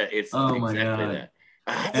mean, it's exactly that.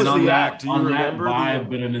 And on that vibe,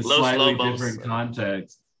 but in a slightly different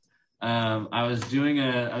context. I was doing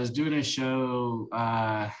a show.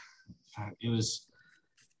 I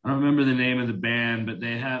don't remember the name of the band, but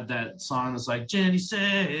they have that song that's like Jenny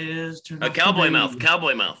says. Cowboy Mouth.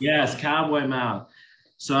 Yes, Cowboy Mouth.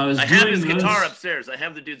 So I was I have his guitar upstairs. I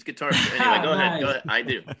have the dude's guitar. Anyway, go ahead. Go ahead. I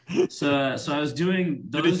do. So I was doing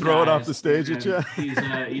those. Did he throw it off the guys, stage at you? He's,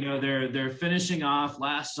 they're finishing off.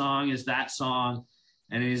 Last song is that song,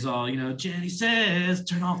 and he's all, Jenny says,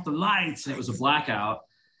 turn off the lights. And it was a blackout,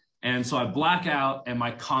 and so I black out, and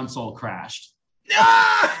my console crashed.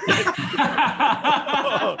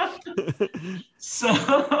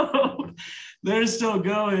 So they're still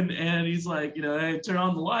going, and he's like, hey, turn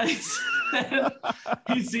on the lights.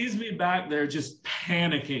 He sees me back there just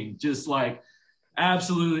panicking, just like,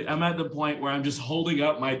 absolutely. I'm at the point where I'm just holding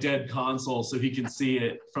up my dead console so he can see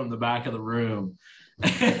it from the back of the room.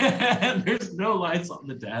 And there's no lights on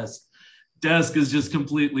the desk. Desk is just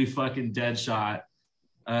completely fucking dead shot.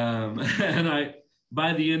 And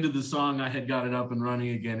by the end of the song, I had got it up and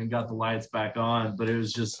running again and got the lights back on, but it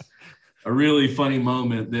was just a really funny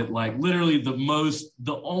moment that, like, literally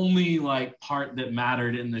the only like part that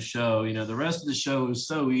mattered in the show, the rest of the show was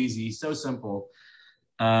so easy, so simple.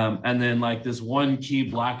 And then like this one key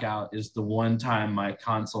blackout is the one time my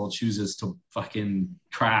console chooses to fucking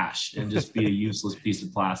crash and just be a useless piece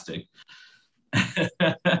of plastic.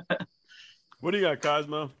 What do you got,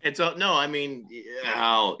 Cosmo? No, I mean,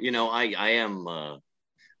 I am,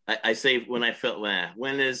 I say when I felt,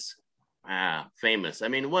 when is famous? I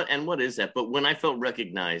mean, what is that? But when I felt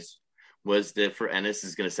recognized was and this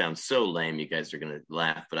is going to sound so lame, you guys are going to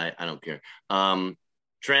laugh, but I don't care.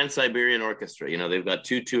 Trans-Siberian Orchestra, they've got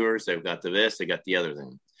 2 tours. They've got they got the other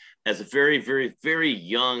thing. As a very, very, very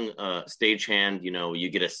young stagehand,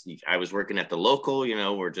 I was working at the local,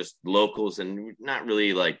 we're just locals and not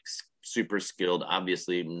really like super skilled.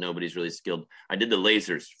 Obviously, nobody's really skilled. I did the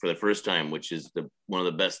lasers for the first time, which is one of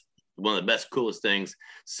the best, coolest things,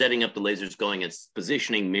 setting up the lasers, going and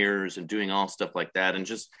positioning mirrors and doing all stuff like that. And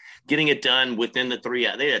just getting it done within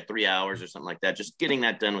they had 3 hours or something like that. Just getting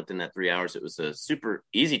that done within that 3 hours. It was a super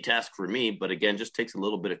easy task for me, but again, just takes a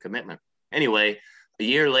little bit of commitment. Anyway, a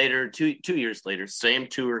year later, 2 years later, same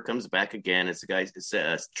tour comes back again. It's the guys,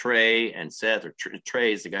 Trey and Seth, or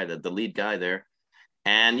Trey is the guy, the lead guy there.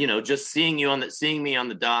 And, just seeing me on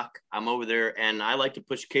the dock, I'm over there, and I like to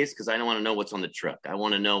push case because I don't want to know what's on the truck. I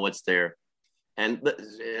want to know what's there. And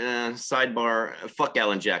sidebar, fuck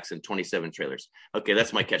Alan Jackson, 27 trailers. Okay,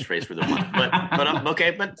 that's my catchphrase for the month. But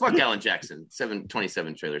fuck Alan Jackson,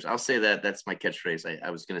 27 trailers. I'll say that. That's my catchphrase. I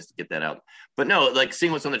was going to get that out. But no, like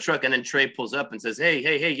seeing what's on the truck, and then Trey pulls up and says,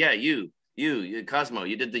 hey, yeah, you, Cosmo,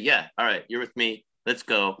 you did all right, you're with me. Let's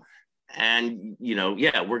go. And, we're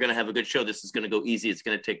going to have a good show. This is going to go easy. It's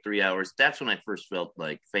going to take 3 hours. That's when I first felt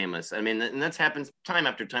like famous. I mean, and that's happens time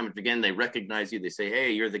after time again. They recognize you. They say,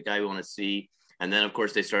 hey, you're the guy we want to see. And then, of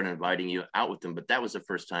course, they start inviting you out with them. But that was the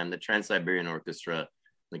first time. The Trans-Siberian Orchestra,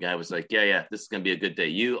 the guy was like, yeah, this is going to be a good day.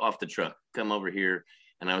 You off the truck, come over here.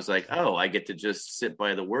 And I was like, oh, I get to just sit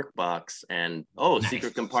by the work box and, nice.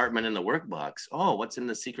 Secret compartment in the work box. Oh, what's in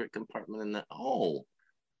the secret compartment in the, oh.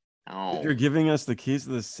 You're giving us the keys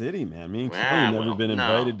to the city, man. Me and Killian never been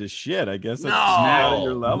invited to shit. I guess that's not at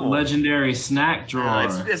your level. Legendary snack drawer.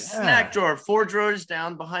 It's snack drawer, 4 drawers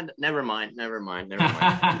down behind. Never mind.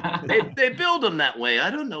 They build them that way.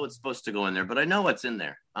 I don't know what's supposed to go in there, but I know what's in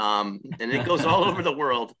there. And it goes all over the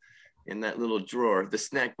world in that little drawer, the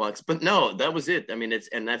snack box. But no, that was it. I mean,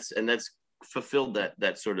 that's fulfilled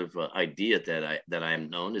that sort of idea that I am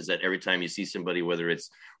known, is that every time you see somebody, whether it's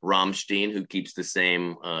Rammstein, who keeps the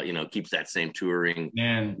same keeps that same touring,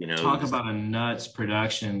 talk about a nuts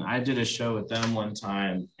production. I did a show with them one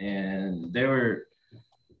time, and there were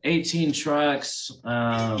 18 trucks,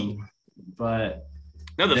 but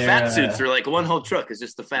no, the fat suits are like one whole truck is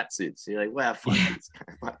just the fat suits. You're like, wow, fuck.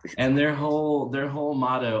 Yeah. And their whole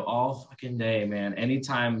motto all fucking day, man,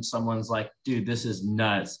 anytime someone's like, dude, this is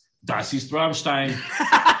nuts, Das ist Rammstein.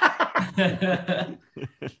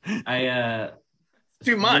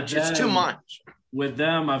 Too much. It's too much. With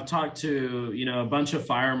them, I've talked to, a bunch of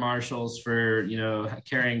fire marshals for,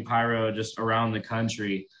 carrying pyro just around the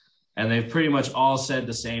country. And they've pretty much all said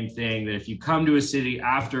the same thing, that if you come to a city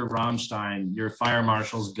after Rammstein, your fire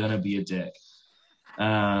marshal's going to be a dick.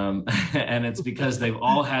 And it's because they've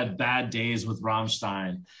all had bad days with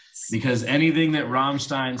Rammstein, because anything that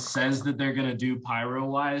Rammstein says that they're going to do pyro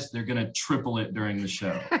wise, they're going to triple it during the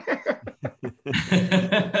show.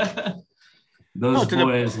 Those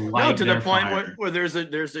boys to the point where there's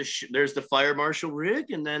the fire marshal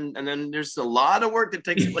rig, and then there's a lot of work that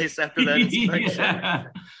takes place after that inspection. Yeah.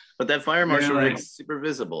 But that fire marshal rig's super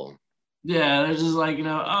visible. Yeah, they're just like, we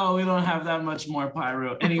don't have that much more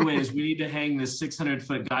pyro. Anyways, we need to hang this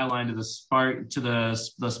 600-foot guy line to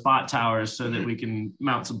the spot towers so that we can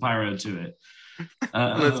mount some pyro to it.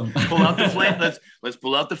 Let's pull out the flame. Let's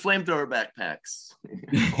pull out the flamethrower backpacks.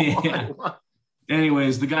 Yeah.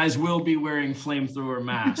 Anyways, the guys will be wearing flamethrower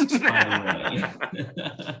masks, by the way.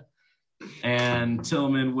 And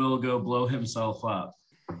Tillman will go blow himself up.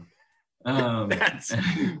 That's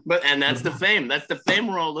the fame. That's the fame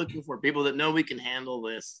we're all looking for. People that know we can handle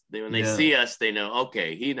this. When they see us, they know,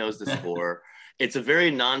 okay, he knows the score. It's a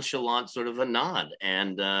very nonchalant sort of a nod,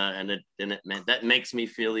 and that makes me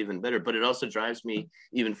feel even better. But it also drives me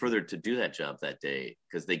even further to do that job that day,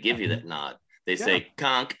 because they give you that nod. They say,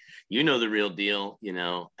 "Conk, you know the real deal,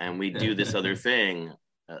 and we do this other thing."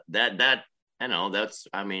 That's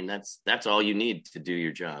all you need to do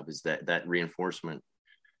your job, is that reinforcement,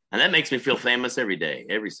 and that makes me feel famous every day,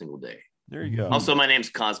 every single day. There you go. Also, my name's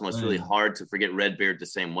Cosmo. It's really hard to forget Redbeard the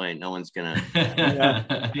same way. No one's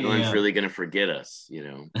really gonna forget us,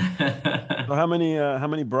 So how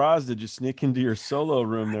many bras did you sneak into your solo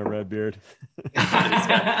room there, Redbeard?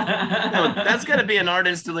 That's got to be an art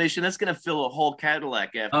installation. That's gonna fill a whole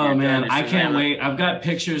Cadillac after. Oh man, I can't wait. I've got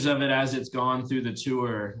pictures of it as it's gone through the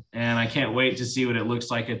tour, and I can't wait to see what it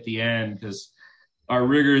looks like at the end, because our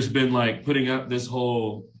rigger's been like putting up this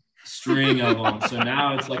whole string of them, so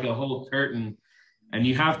now it's like a whole curtain, and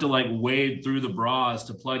you have to like wade through the bras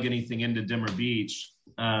to plug anything into Dimmer Beach.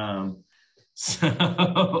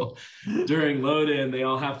 So during load-in, they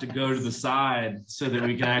all have to go to the side so that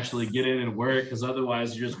we can actually get in and work, because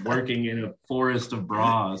otherwise you're just working in a forest of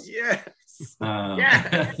bras. Yes. But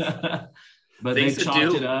they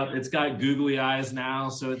chopped it up. It's got googly eyes now,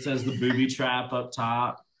 so it says the booby trap up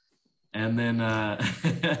top, and then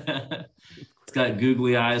it's got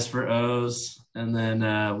googly eyes for O's, and then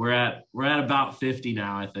we're at about 50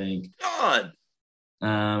 now, I think. God.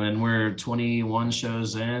 And we're 21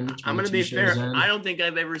 shows in. I'm going to be fair. I don't think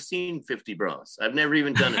I've ever seen 50 bras. I've never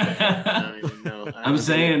even done it before. I don't even know. I'm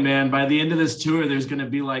saying, man, by the end of this tour, there's going to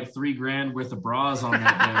be like $3,000 worth of bras on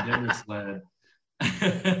that damn dinner sled.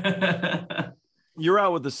 You're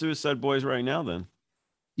out with the Suicide Boys right now, then?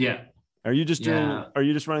 Yeah. Are you just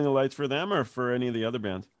running the lights for them or for any of the other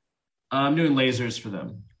bands? I'm doing lasers for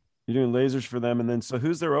them. You're doing lasers for them, and then so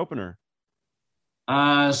who's their opener?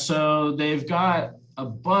 So they've got a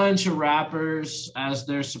bunch of rappers as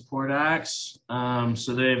their support acts.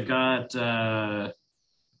 So they've got I'm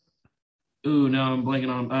blanking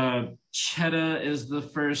on Cheddar is the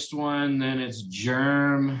first one, then it's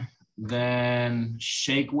Germ, then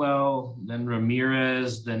Shakewell, then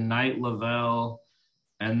Ramirez, then Night Lavelle,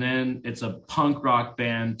 and then it's a punk rock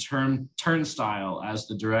band, Turnstile, as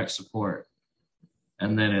the direct support,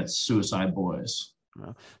 and then it's Suicide Boys.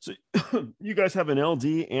 So you guys have an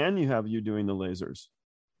LD and you doing the lasers.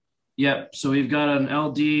 Yep. So we've got an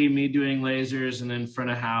LD, me doing lasers, and then front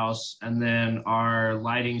of house, and then our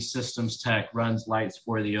lighting systems tech runs lights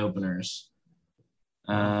for the openers.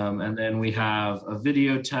 And then we have a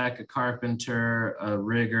video tech, a carpenter, a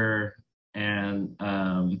rigger, and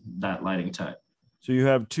that lighting tech. So you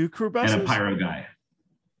have 2 crew buses? And a pyro guy.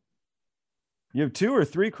 You have 2 or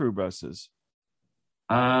 3 crew buses?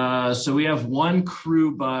 So we have 1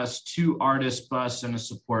 crew bus, 2 artist bus, and a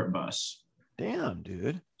support bus. Damn,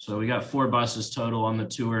 dude. So we got 4 buses total on the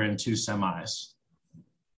tour and 2 semis.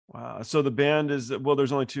 Wow. So the band there's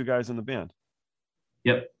only 2 guys in the band.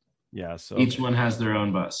 Yep. Yeah. So each one has their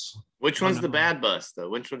own bus. Which one's the bad bus, though?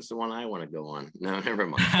 Which one's the one I want to go on? No, never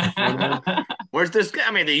mind. Where's this guy?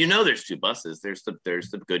 I mean, there's 2 buses. There's the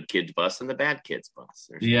good kids bus and the bad kids bus.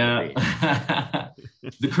 The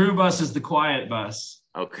crew bus is the quiet bus.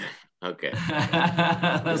 Okay.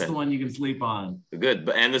 That's the one you can sleep on. Good.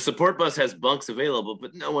 And the support bus has bunks available,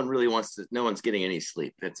 but no one's getting any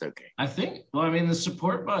sleep. It's okay. I think, the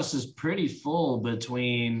support bus is pretty full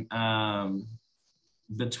between all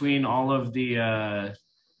of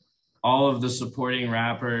the supporting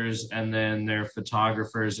rappers and then their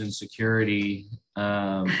photographers and security.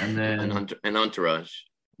 And then an entourage.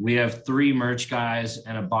 We have 3 merch guys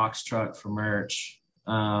and a box truck for merch.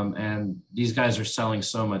 And these guys are selling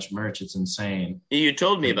so much merch, it's insane. You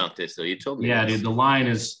told me about this, though. You told me. Yeah, dude, the line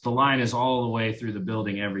is all the way through the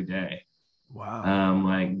building every day.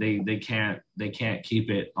 Wow. They can't keep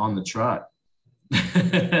it on the truck.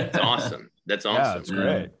 That's awesome. Yeah, it's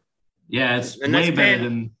great. Yeah, it's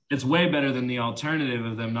way better than the alternative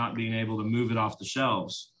of them not being able to move it off the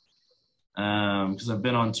shelves. Because I've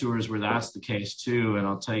been on tours where that's the case too, and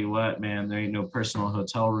I'll tell you what, man, there ain't no personal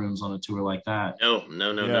hotel rooms on a tour like that. No.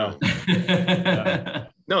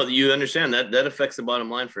 No, you understand that affects the bottom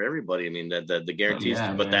line for everybody. I mean, that the guarantees,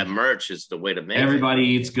 but that merch is the way to make everybody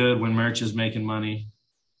eats good when merch is making money.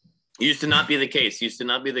 Used to not be the case.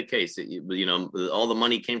 All the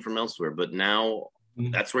money came from elsewhere, but now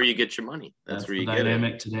That's where you get your money. That's where you the get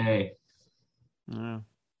dynamic it. Today. Yeah.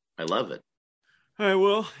 I love it. All right.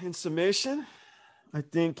 Well, in summation, I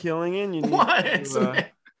think Killian, you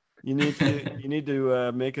need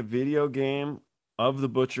to make a video game of the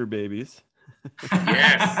Butcher Babies.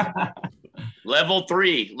 Yes. Level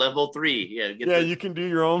 3. Yeah. You can do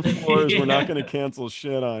your own floors. We're not going to cancel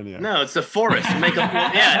shit on you. No, it's a forest. Make a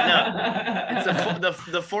it's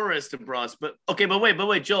the forest of bras. But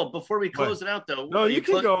wait, Joel. Before we close it out, though. No, you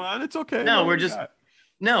can go on. It's okay. No, we're just.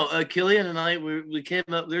 No, Kilian and I, we came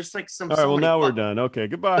up. There's like some. All right, well, now we're done. Okay,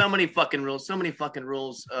 goodbye. So many fucking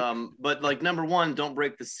rules. But like number one, don't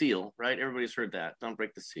break the seal, right? Everybody's heard that. Don't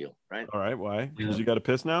break the seal, right? All right, why? Because you got to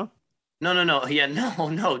piss now? No. Yeah,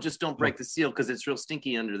 no. Just don't break the seal because it's real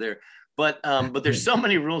stinky under there. But there's so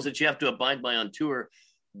many rules that you have to abide by on tour.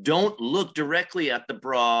 Don't look directly at the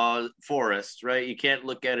bra forest, right? You can't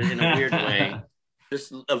look at it in a weird way.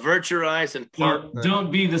 Just avert your eyes and part.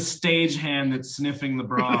 Don't be the stagehand that's sniffing the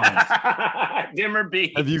bras. Dimmer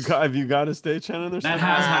beats. Have you got a stagehand in there? That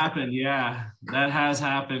has happened. Yeah, that has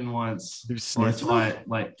happened once. Or twice.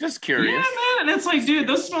 Like, just curious. Yeah, man. And it's like, dude,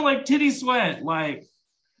 those smell like titty sweat. Like.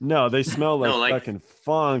 No, they smell like fucking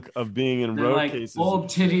funk of being in road like cases. Old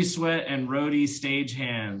titty sweat and roadie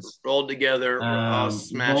stagehands rolled together,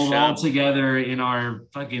 smashed rolled all together in our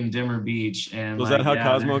fucking Dimmer Beach. And was that how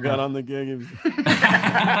Cosmo got on the gig?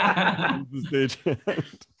 The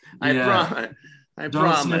stagehand. I don't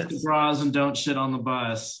promise. Sniff the bras and don't shit on the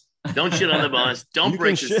bus. Don't shit on the bus. Don't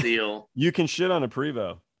break the seal. You can shit on a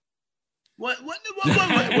Prevo. What?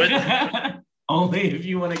 Only if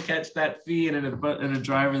you want to catch that fee and a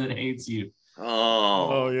driver that hates you.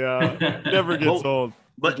 Oh yeah, never gets old.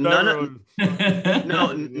 But nobody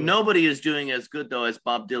is doing as good though as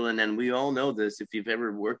Bob Dylan, and we all know this. If you've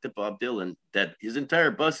ever worked at Bob Dylan, that his entire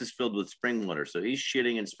bus is filled with spring water, so he's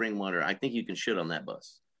shitting in spring water. I think you can shit on that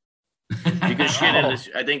bus. You can shit in this.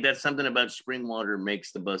 I think that's something about spring water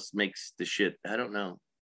makes the shit. I don't know.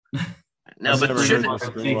 No, but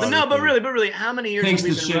really, how many years takes have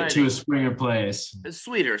we the been shit riding? to a springer place? It's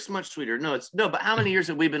sweeter. It's much sweeter. But how many years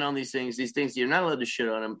have we been on these things? These things you're not allowed to shit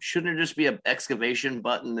on them. Shouldn't there just be an excavation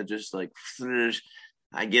button that just like?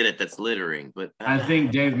 I get it. That's littering, but I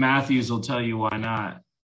think Dave Matthews will tell you why not.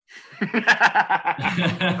 What's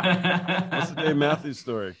the Dave Matthews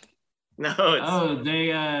story? No,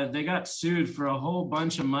 they got sued for a whole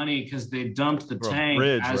bunch of money because they dumped the tank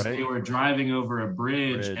they were driving over a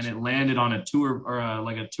bridge and it landed on a tour or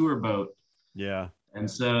a tour boat. Yeah.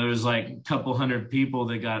 And so there's like a couple hundred people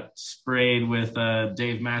that got sprayed with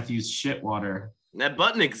Dave Matthews shit water. That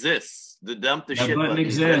button exists. The dump the shit button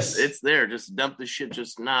exists. It's there. Just dump the shit.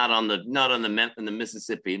 Just not on the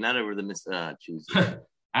Mississippi. Not over the Jesus.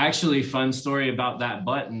 Actually, fun story about that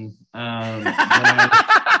button.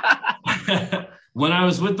 When I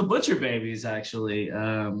was with the Butcher Babies, actually,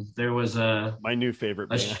 there was my new favorite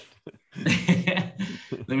band.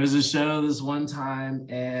 There was a show this one time,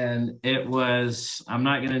 and it was, I'm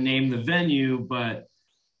not going to name the venue, but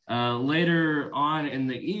later on in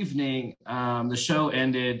the evening, the show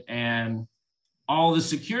ended, and all the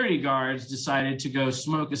security guards decided to go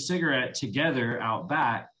smoke a cigarette together out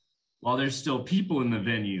back while there's still people in the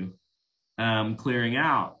venue. Clearing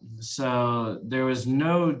out. So there was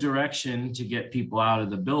no direction to get people out of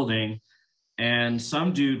the building. And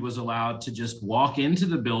some dude was allowed to just walk into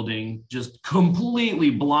the building, just completely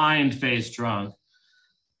blind-faced drunk,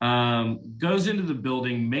 goes into the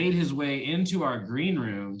building, made his way into our green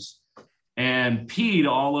rooms, and peed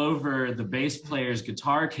all over the bass player's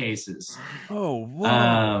guitar cases. Oh,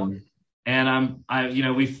 wow. And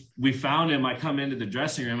we found him. I come into the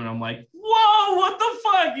dressing room and I'm like, whoa, what the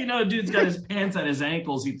fuck? Dude's got his pants at his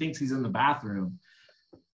ankles. He thinks he's in the bathroom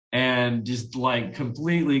and just like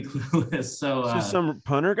completely clueless. So some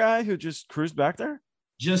punter guy who just cruised back there?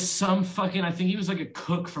 Just some fucking, I think he was like a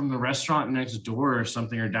cook from the restaurant next door or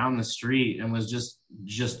something, or down the street, and was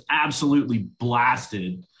just absolutely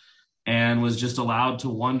blasted and was just allowed to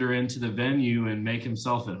wander into the venue and make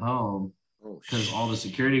himself at home because all the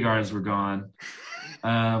security guards were gone.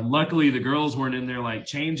 Luckily the girls weren't in there like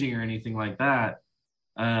changing or anything like that.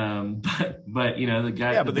 But the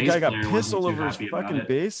guy, the guy got piss all over his fucking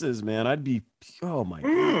basses, man. I'd be, oh my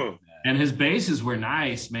God. And his basses were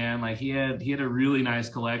nice, man. Like he had a really nice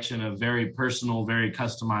collection of very personal, very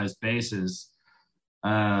customized basses.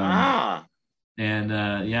 And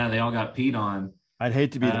they all got peed on. I'd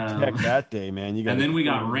hate to be the tech that day, man. And then we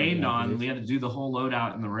got rained on. We had to do the whole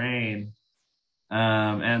loadout in the rain.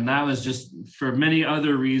 And that was just, for many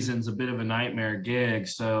other reasons, a bit of a nightmare gig.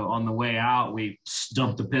 So on the way out, we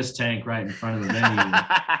dumped the piss tank right in front of the venue.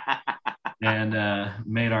 and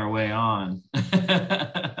made our way on.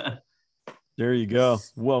 There you go.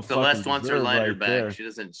 Well, Celeste wants her lighter back. There. She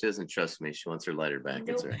doesn't trust me. She wants her lighter back. Nope.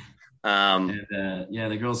 It's her. And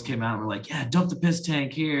the girls came out and were like, "Yeah, dump the piss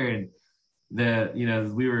tank here." And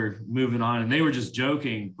we were moving on, and they were just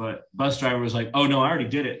joking. But bus driver was like, "Oh no, I already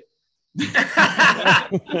did it."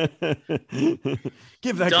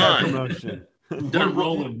 Give that guy promotion. We're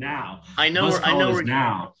rolling now. I know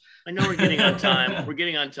we're getting on time. We're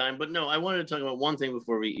getting on time, but no, I wanted to talk about one thing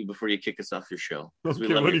before you kick us off your show. Okay,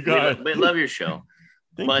 we love your show.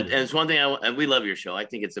 And it's one thing we love your show. I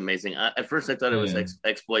think it's amazing. At first I thought it was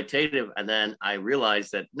exploitative, and then I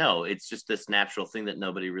realized that no, it's just this natural thing that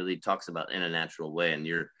nobody really talks about in a natural way, and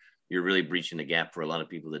you're really breaching the gap for a lot of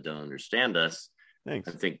people that don't understand us.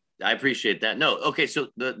 Thanks. I appreciate that. No, okay. So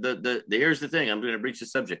the here's the thing. I'm going to breach the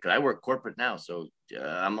subject because I work corporate now, so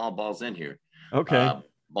I'm all balls in here. Okay.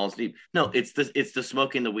 Balls deep. No, it's the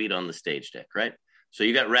smoking the weed on the stage deck, right? So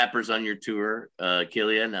you got rappers on your tour,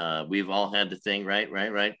 Kilian. We've all had the thing, right?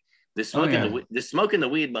 The smoking the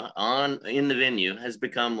weed in the venue has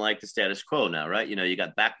become like the status quo now, right? You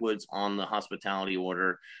got backwoods on the hospitality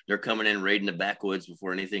order. They're coming in raiding the backwoods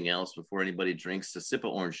before anything else, before anybody drinks a sip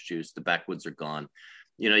of orange juice. The backwoods are gone.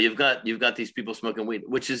 You've got these people smoking weed,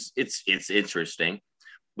 which is it's interesting.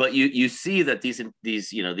 But you see that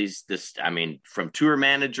from tour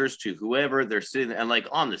managers to whoever, they're sitting and like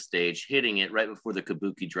on the stage, hitting it right before the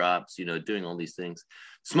kabuki drops, doing all these things.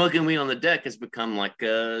 Smoking weed on the deck has become like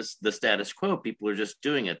the status quo. People are just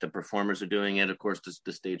doing it. The performers are doing it. Of course,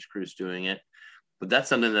 the stage crew's doing it. But that's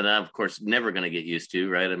something that I'm, of course, never going to get used to,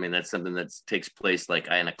 right? I mean, that's something that takes place like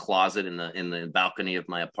in a closet in the balcony of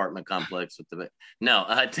my apartment complex with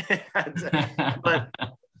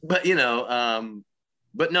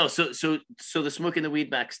But no, so the smoking the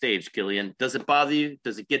weed backstage, Killian, does it bother you?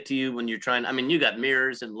 Does it get to you when you're trying? I mean, you got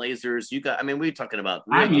mirrors and lasers. We're talking about.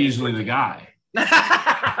 I'm usually the guy.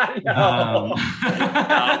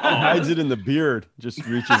 Hides it in the beard, just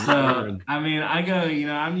reaches. I go.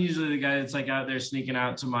 I'm usually the guy that's like out there sneaking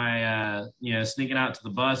out to my, sneaking out to the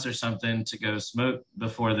bus or something to go smoke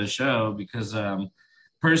before the show because,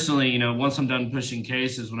 personally, once I'm done pushing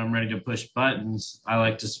cases, when I'm ready to push buttons, I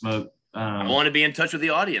like to smoke. I want to be in touch with the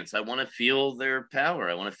audience. I want to feel their power.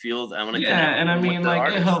 I want to and I mean,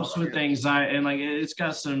 like, it helps with anxiety, and like it's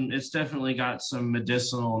definitely got some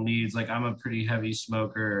medicinal needs. Like, I'm a pretty heavy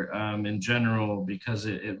smoker in general because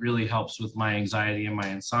it really helps with my anxiety and my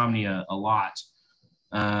insomnia a lot.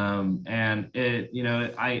 And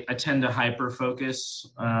I tend to hyper focus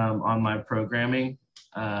on my programming.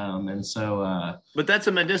 But that's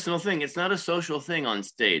a medicinal thing. It's not a social thing on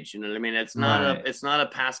stage. You know what I mean? It's not a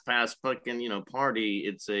pass fucking,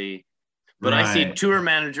 party. I see tour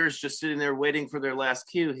managers just sitting there waiting for their last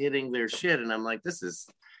cue, hitting their shit. And I'm like, this is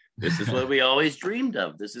what we always dreamed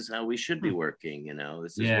of. This is how we should be working.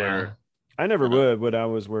 This is where I never would when I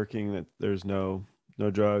was working that there's no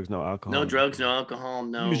drugs, no alcohol. No drugs, no alcohol,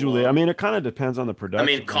 no. Usually, it kind of depends on the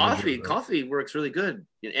production. Coffee works really good.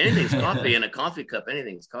 Anything's coffee in a coffee cup.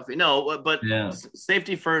 Anything's coffee. No, but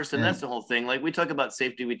safety first, and that's the whole thing. Like, we talk about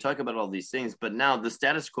safety, we talk about all these things, but now the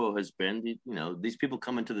status quo has been, these people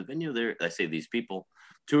come into the venue. I say these people,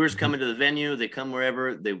 tours come into the venue. They come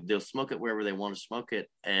wherever they'll smoke it wherever they want to smoke it,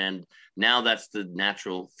 and now that's the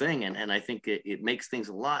natural thing. And I think it makes things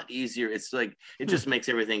a lot easier. It's like it just makes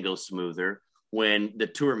everything go smoother. When the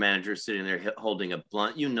tour manager is sitting there holding a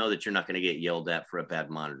blunt, that you're not going to get yelled at for a bad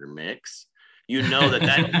monitor mix. But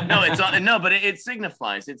it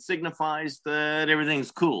signifies. It signifies that everything's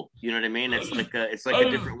cool. You know what I mean? It's like a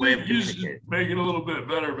different way of communicating. Make it a little bit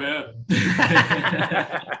better, man.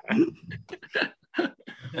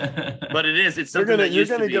 But it is. It's something you're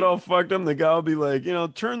gonna get all fucked up. And the guy will be like,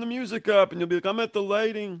 turn the music up, and you'll be like, I'm at the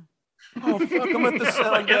lighting. Oh fuck! I'm at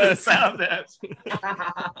the sound desk.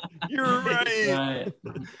 You're right.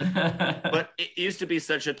 But it used to be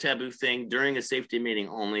such a taboo thing during a safety meeting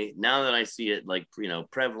only. Now that I see it like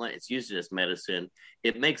prevalent, it's used as medicine.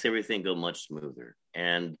 It makes everything go much smoother.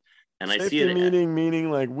 And safety I see it meaning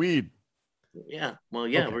like weed. Yeah. Well,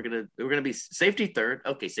 yeah. Okay. We're gonna be safety third.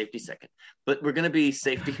 Okay, safety second. But we're gonna be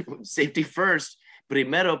safety first.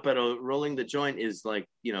 Primero, pero rolling the joint is like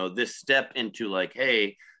this step into like,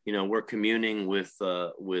 hey. We're communing with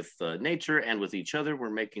nature and with each other. We're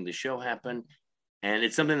making the show happen. And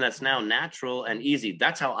it's something that's now natural and easy.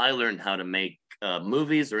 That's how I learned how to make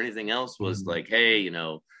movies or anything else was like, hey,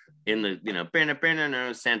 in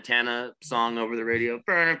the, Santana song over the radio,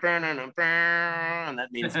 and that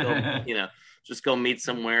means go, just go meet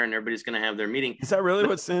somewhere and everybody's going to have their meeting. Is that really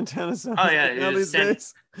what Santana sounds like now these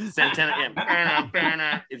days?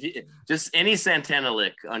 Santana, if you just any Santana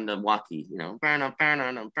lick on the walkie,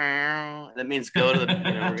 that means go to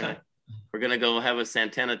the, we're gonna go have a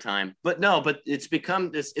Santana time. But it's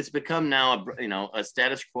become now a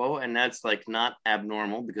status quo, and that's like not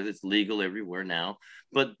abnormal because it's legal everywhere now.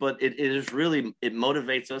 But it is really, it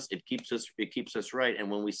motivates us, it keeps us right.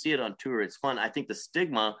 And when we see it on tour, it's fun. I think the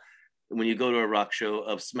stigma when you go to a rock show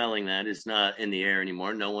of smelling that is not in the air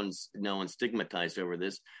anymore. No one's stigmatized over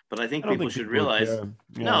this, but I think people should realize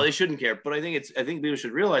no, they shouldn't care. But I think people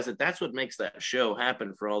should realize that that's what makes that show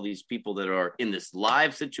happen for all these people that are in this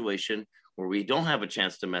live situation where we don't have a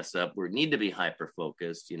chance to mess up. We need to be hyper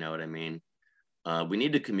focused. You know what I mean? We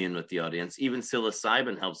need to commune with the audience. Even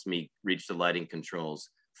psilocybin helps me reach the lighting controls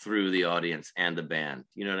through the audience and the band.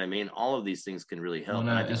 You know what I mean? All of these things can really help.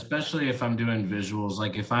 Well, especially if I'm doing visuals,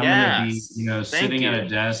 like if I'm going to be, sitting at a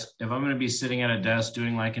desk, if I'm going to be sitting at a desk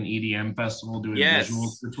doing like an EDM festival, doing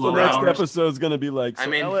visuals for 12 hours. The next episode's going to be like,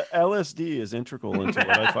 LSD is integral into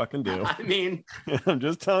what I fucking do. I mean, I'm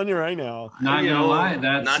just telling you right now. Not going to lie.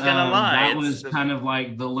 That was kind of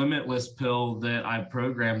like the limitless pill that I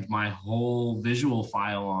programmed my whole visual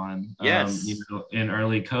file on. In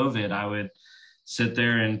early COVID, I would sit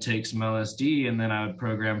there and take some LSD, and then I would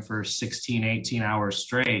program for 16, 18 hours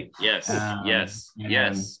straight. Yes.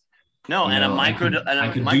 No, and I could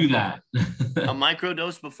do that. a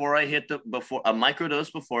microdose before I hit the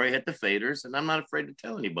faders, and I'm not afraid to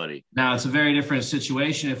tell anybody. Now it's a very different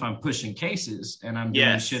situation if I'm pushing cases and I'm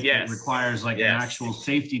doing shit that requires like an actual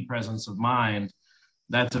safety presence of mind.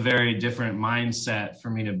 That's a very different mindset for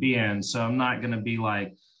me to be in. So I'm not going to be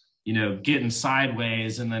like, getting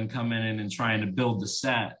sideways and then coming in and trying to build the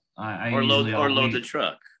set. Or load the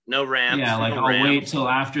truck. No ramps. Yeah, like I'll wait till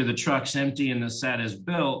after the truck's empty and the set is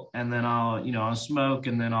built, and then I'll smoke,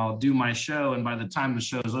 and then I'll do my show. And by the time the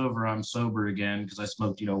show's over, I'm sober again because I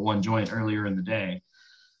smoked, one joint earlier in the day.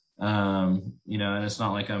 And it's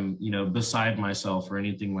not like I'm, beside myself or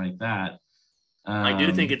anything like that. I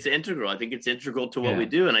do think it's integral. I think it's integral to what we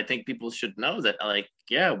do. And I think people should know that,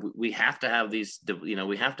 we have to have these,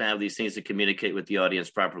 we have to have these things to communicate with the audience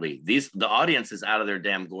properly. The audience is out of their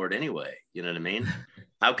damn gourd anyway. You know what I mean?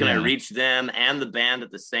 How can I reach them and the band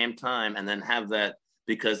at the same time and then have that,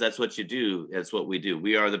 because that's what you do. That's what we do.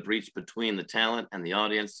 We are the breach between the talent and the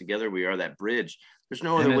audience together. We are that bridge. There's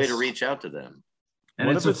no other way to reach out to them. And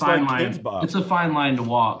it's a fine line. It's a fine line to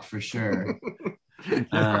walk for sure.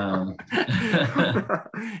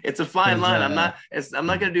 It's a fine line. I'm not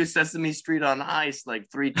going to do Sesame Street on Ice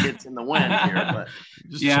like Three Kids in the Wind here, but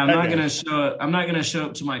I'm not going to show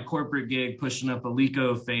up to my corporate gig pushing up a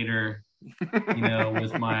Lico fader,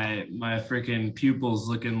 with my freaking pupils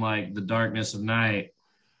looking like the darkness of night.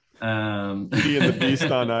 He and the Beast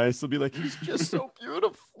on Ice will be like, he's just so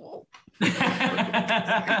beautiful. He's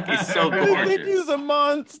so gorgeous. I think he's a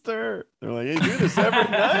monster. They're like, you do this every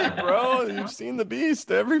night, bro. You've seen the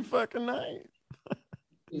Beast every fucking night.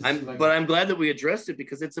 But I'm glad that we addressed it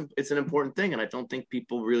because it's an important thing, and I don't think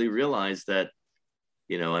people really realize that.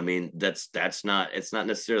 It's not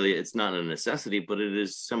a necessity, but it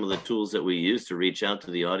is some of the tools that we use to reach out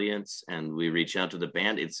to the audience, and we reach out to the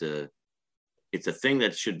band. It's a thing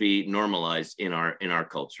that should be normalized in our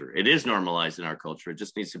culture. It is normalized in our culture. It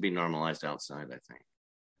just needs to be normalized outside, I think.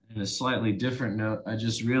 On a slightly different note, I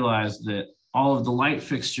just realized that all of the light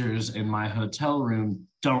fixtures in my hotel room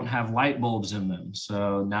don't have light bulbs in them.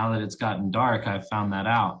 So now that it's gotten dark, I found that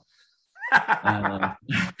out.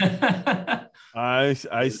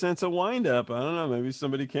 I sense a wind up. I don't know. Maybe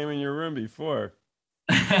somebody came in your room before.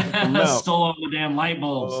 Stole all the damn light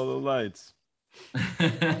bulbs. All the lights. All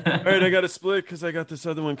right, I got to split because I got this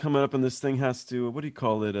other one coming up, and this thing has to, what do you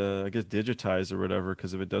call it? I guess digitize or whatever.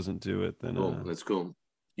 Because if it doesn't do it, then that's cool.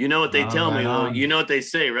 You know what they tell me, though. You know what they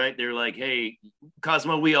say, right? They're like, "Hey,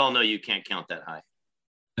 Cosmo, we all know you can't count that high."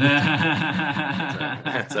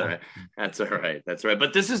 That's all right. That's all right. That's all right.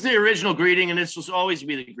 But this is the original greeting, and this will always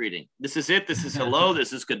be the greeting. This is it. This is hello.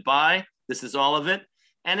 This is goodbye. This is all of it.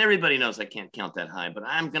 And everybody knows I can't count that high, but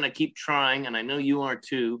I'm gonna keep trying, and I know you are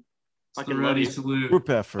too. Fucking love you. Salute. Group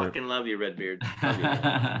effort. Fucking love you, Redbeard. Love you.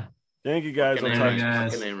 Thank you, guys. Fucking I'll talk to you.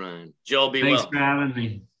 Fucking name, Ryan. Joel, be Thanks well. for having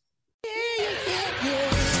me.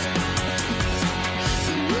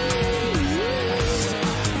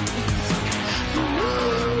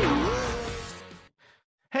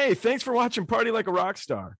 Hey, thanks for watching Party Like a Rock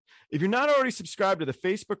Star. If you're not already subscribed to the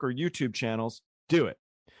Facebook or YouTube channels, do it.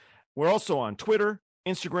 We're also on Twitter,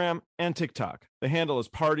 Instagram, and TikTok. The handle is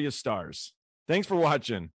Party of Stars. Thanks for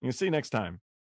watching. We'll see you next time.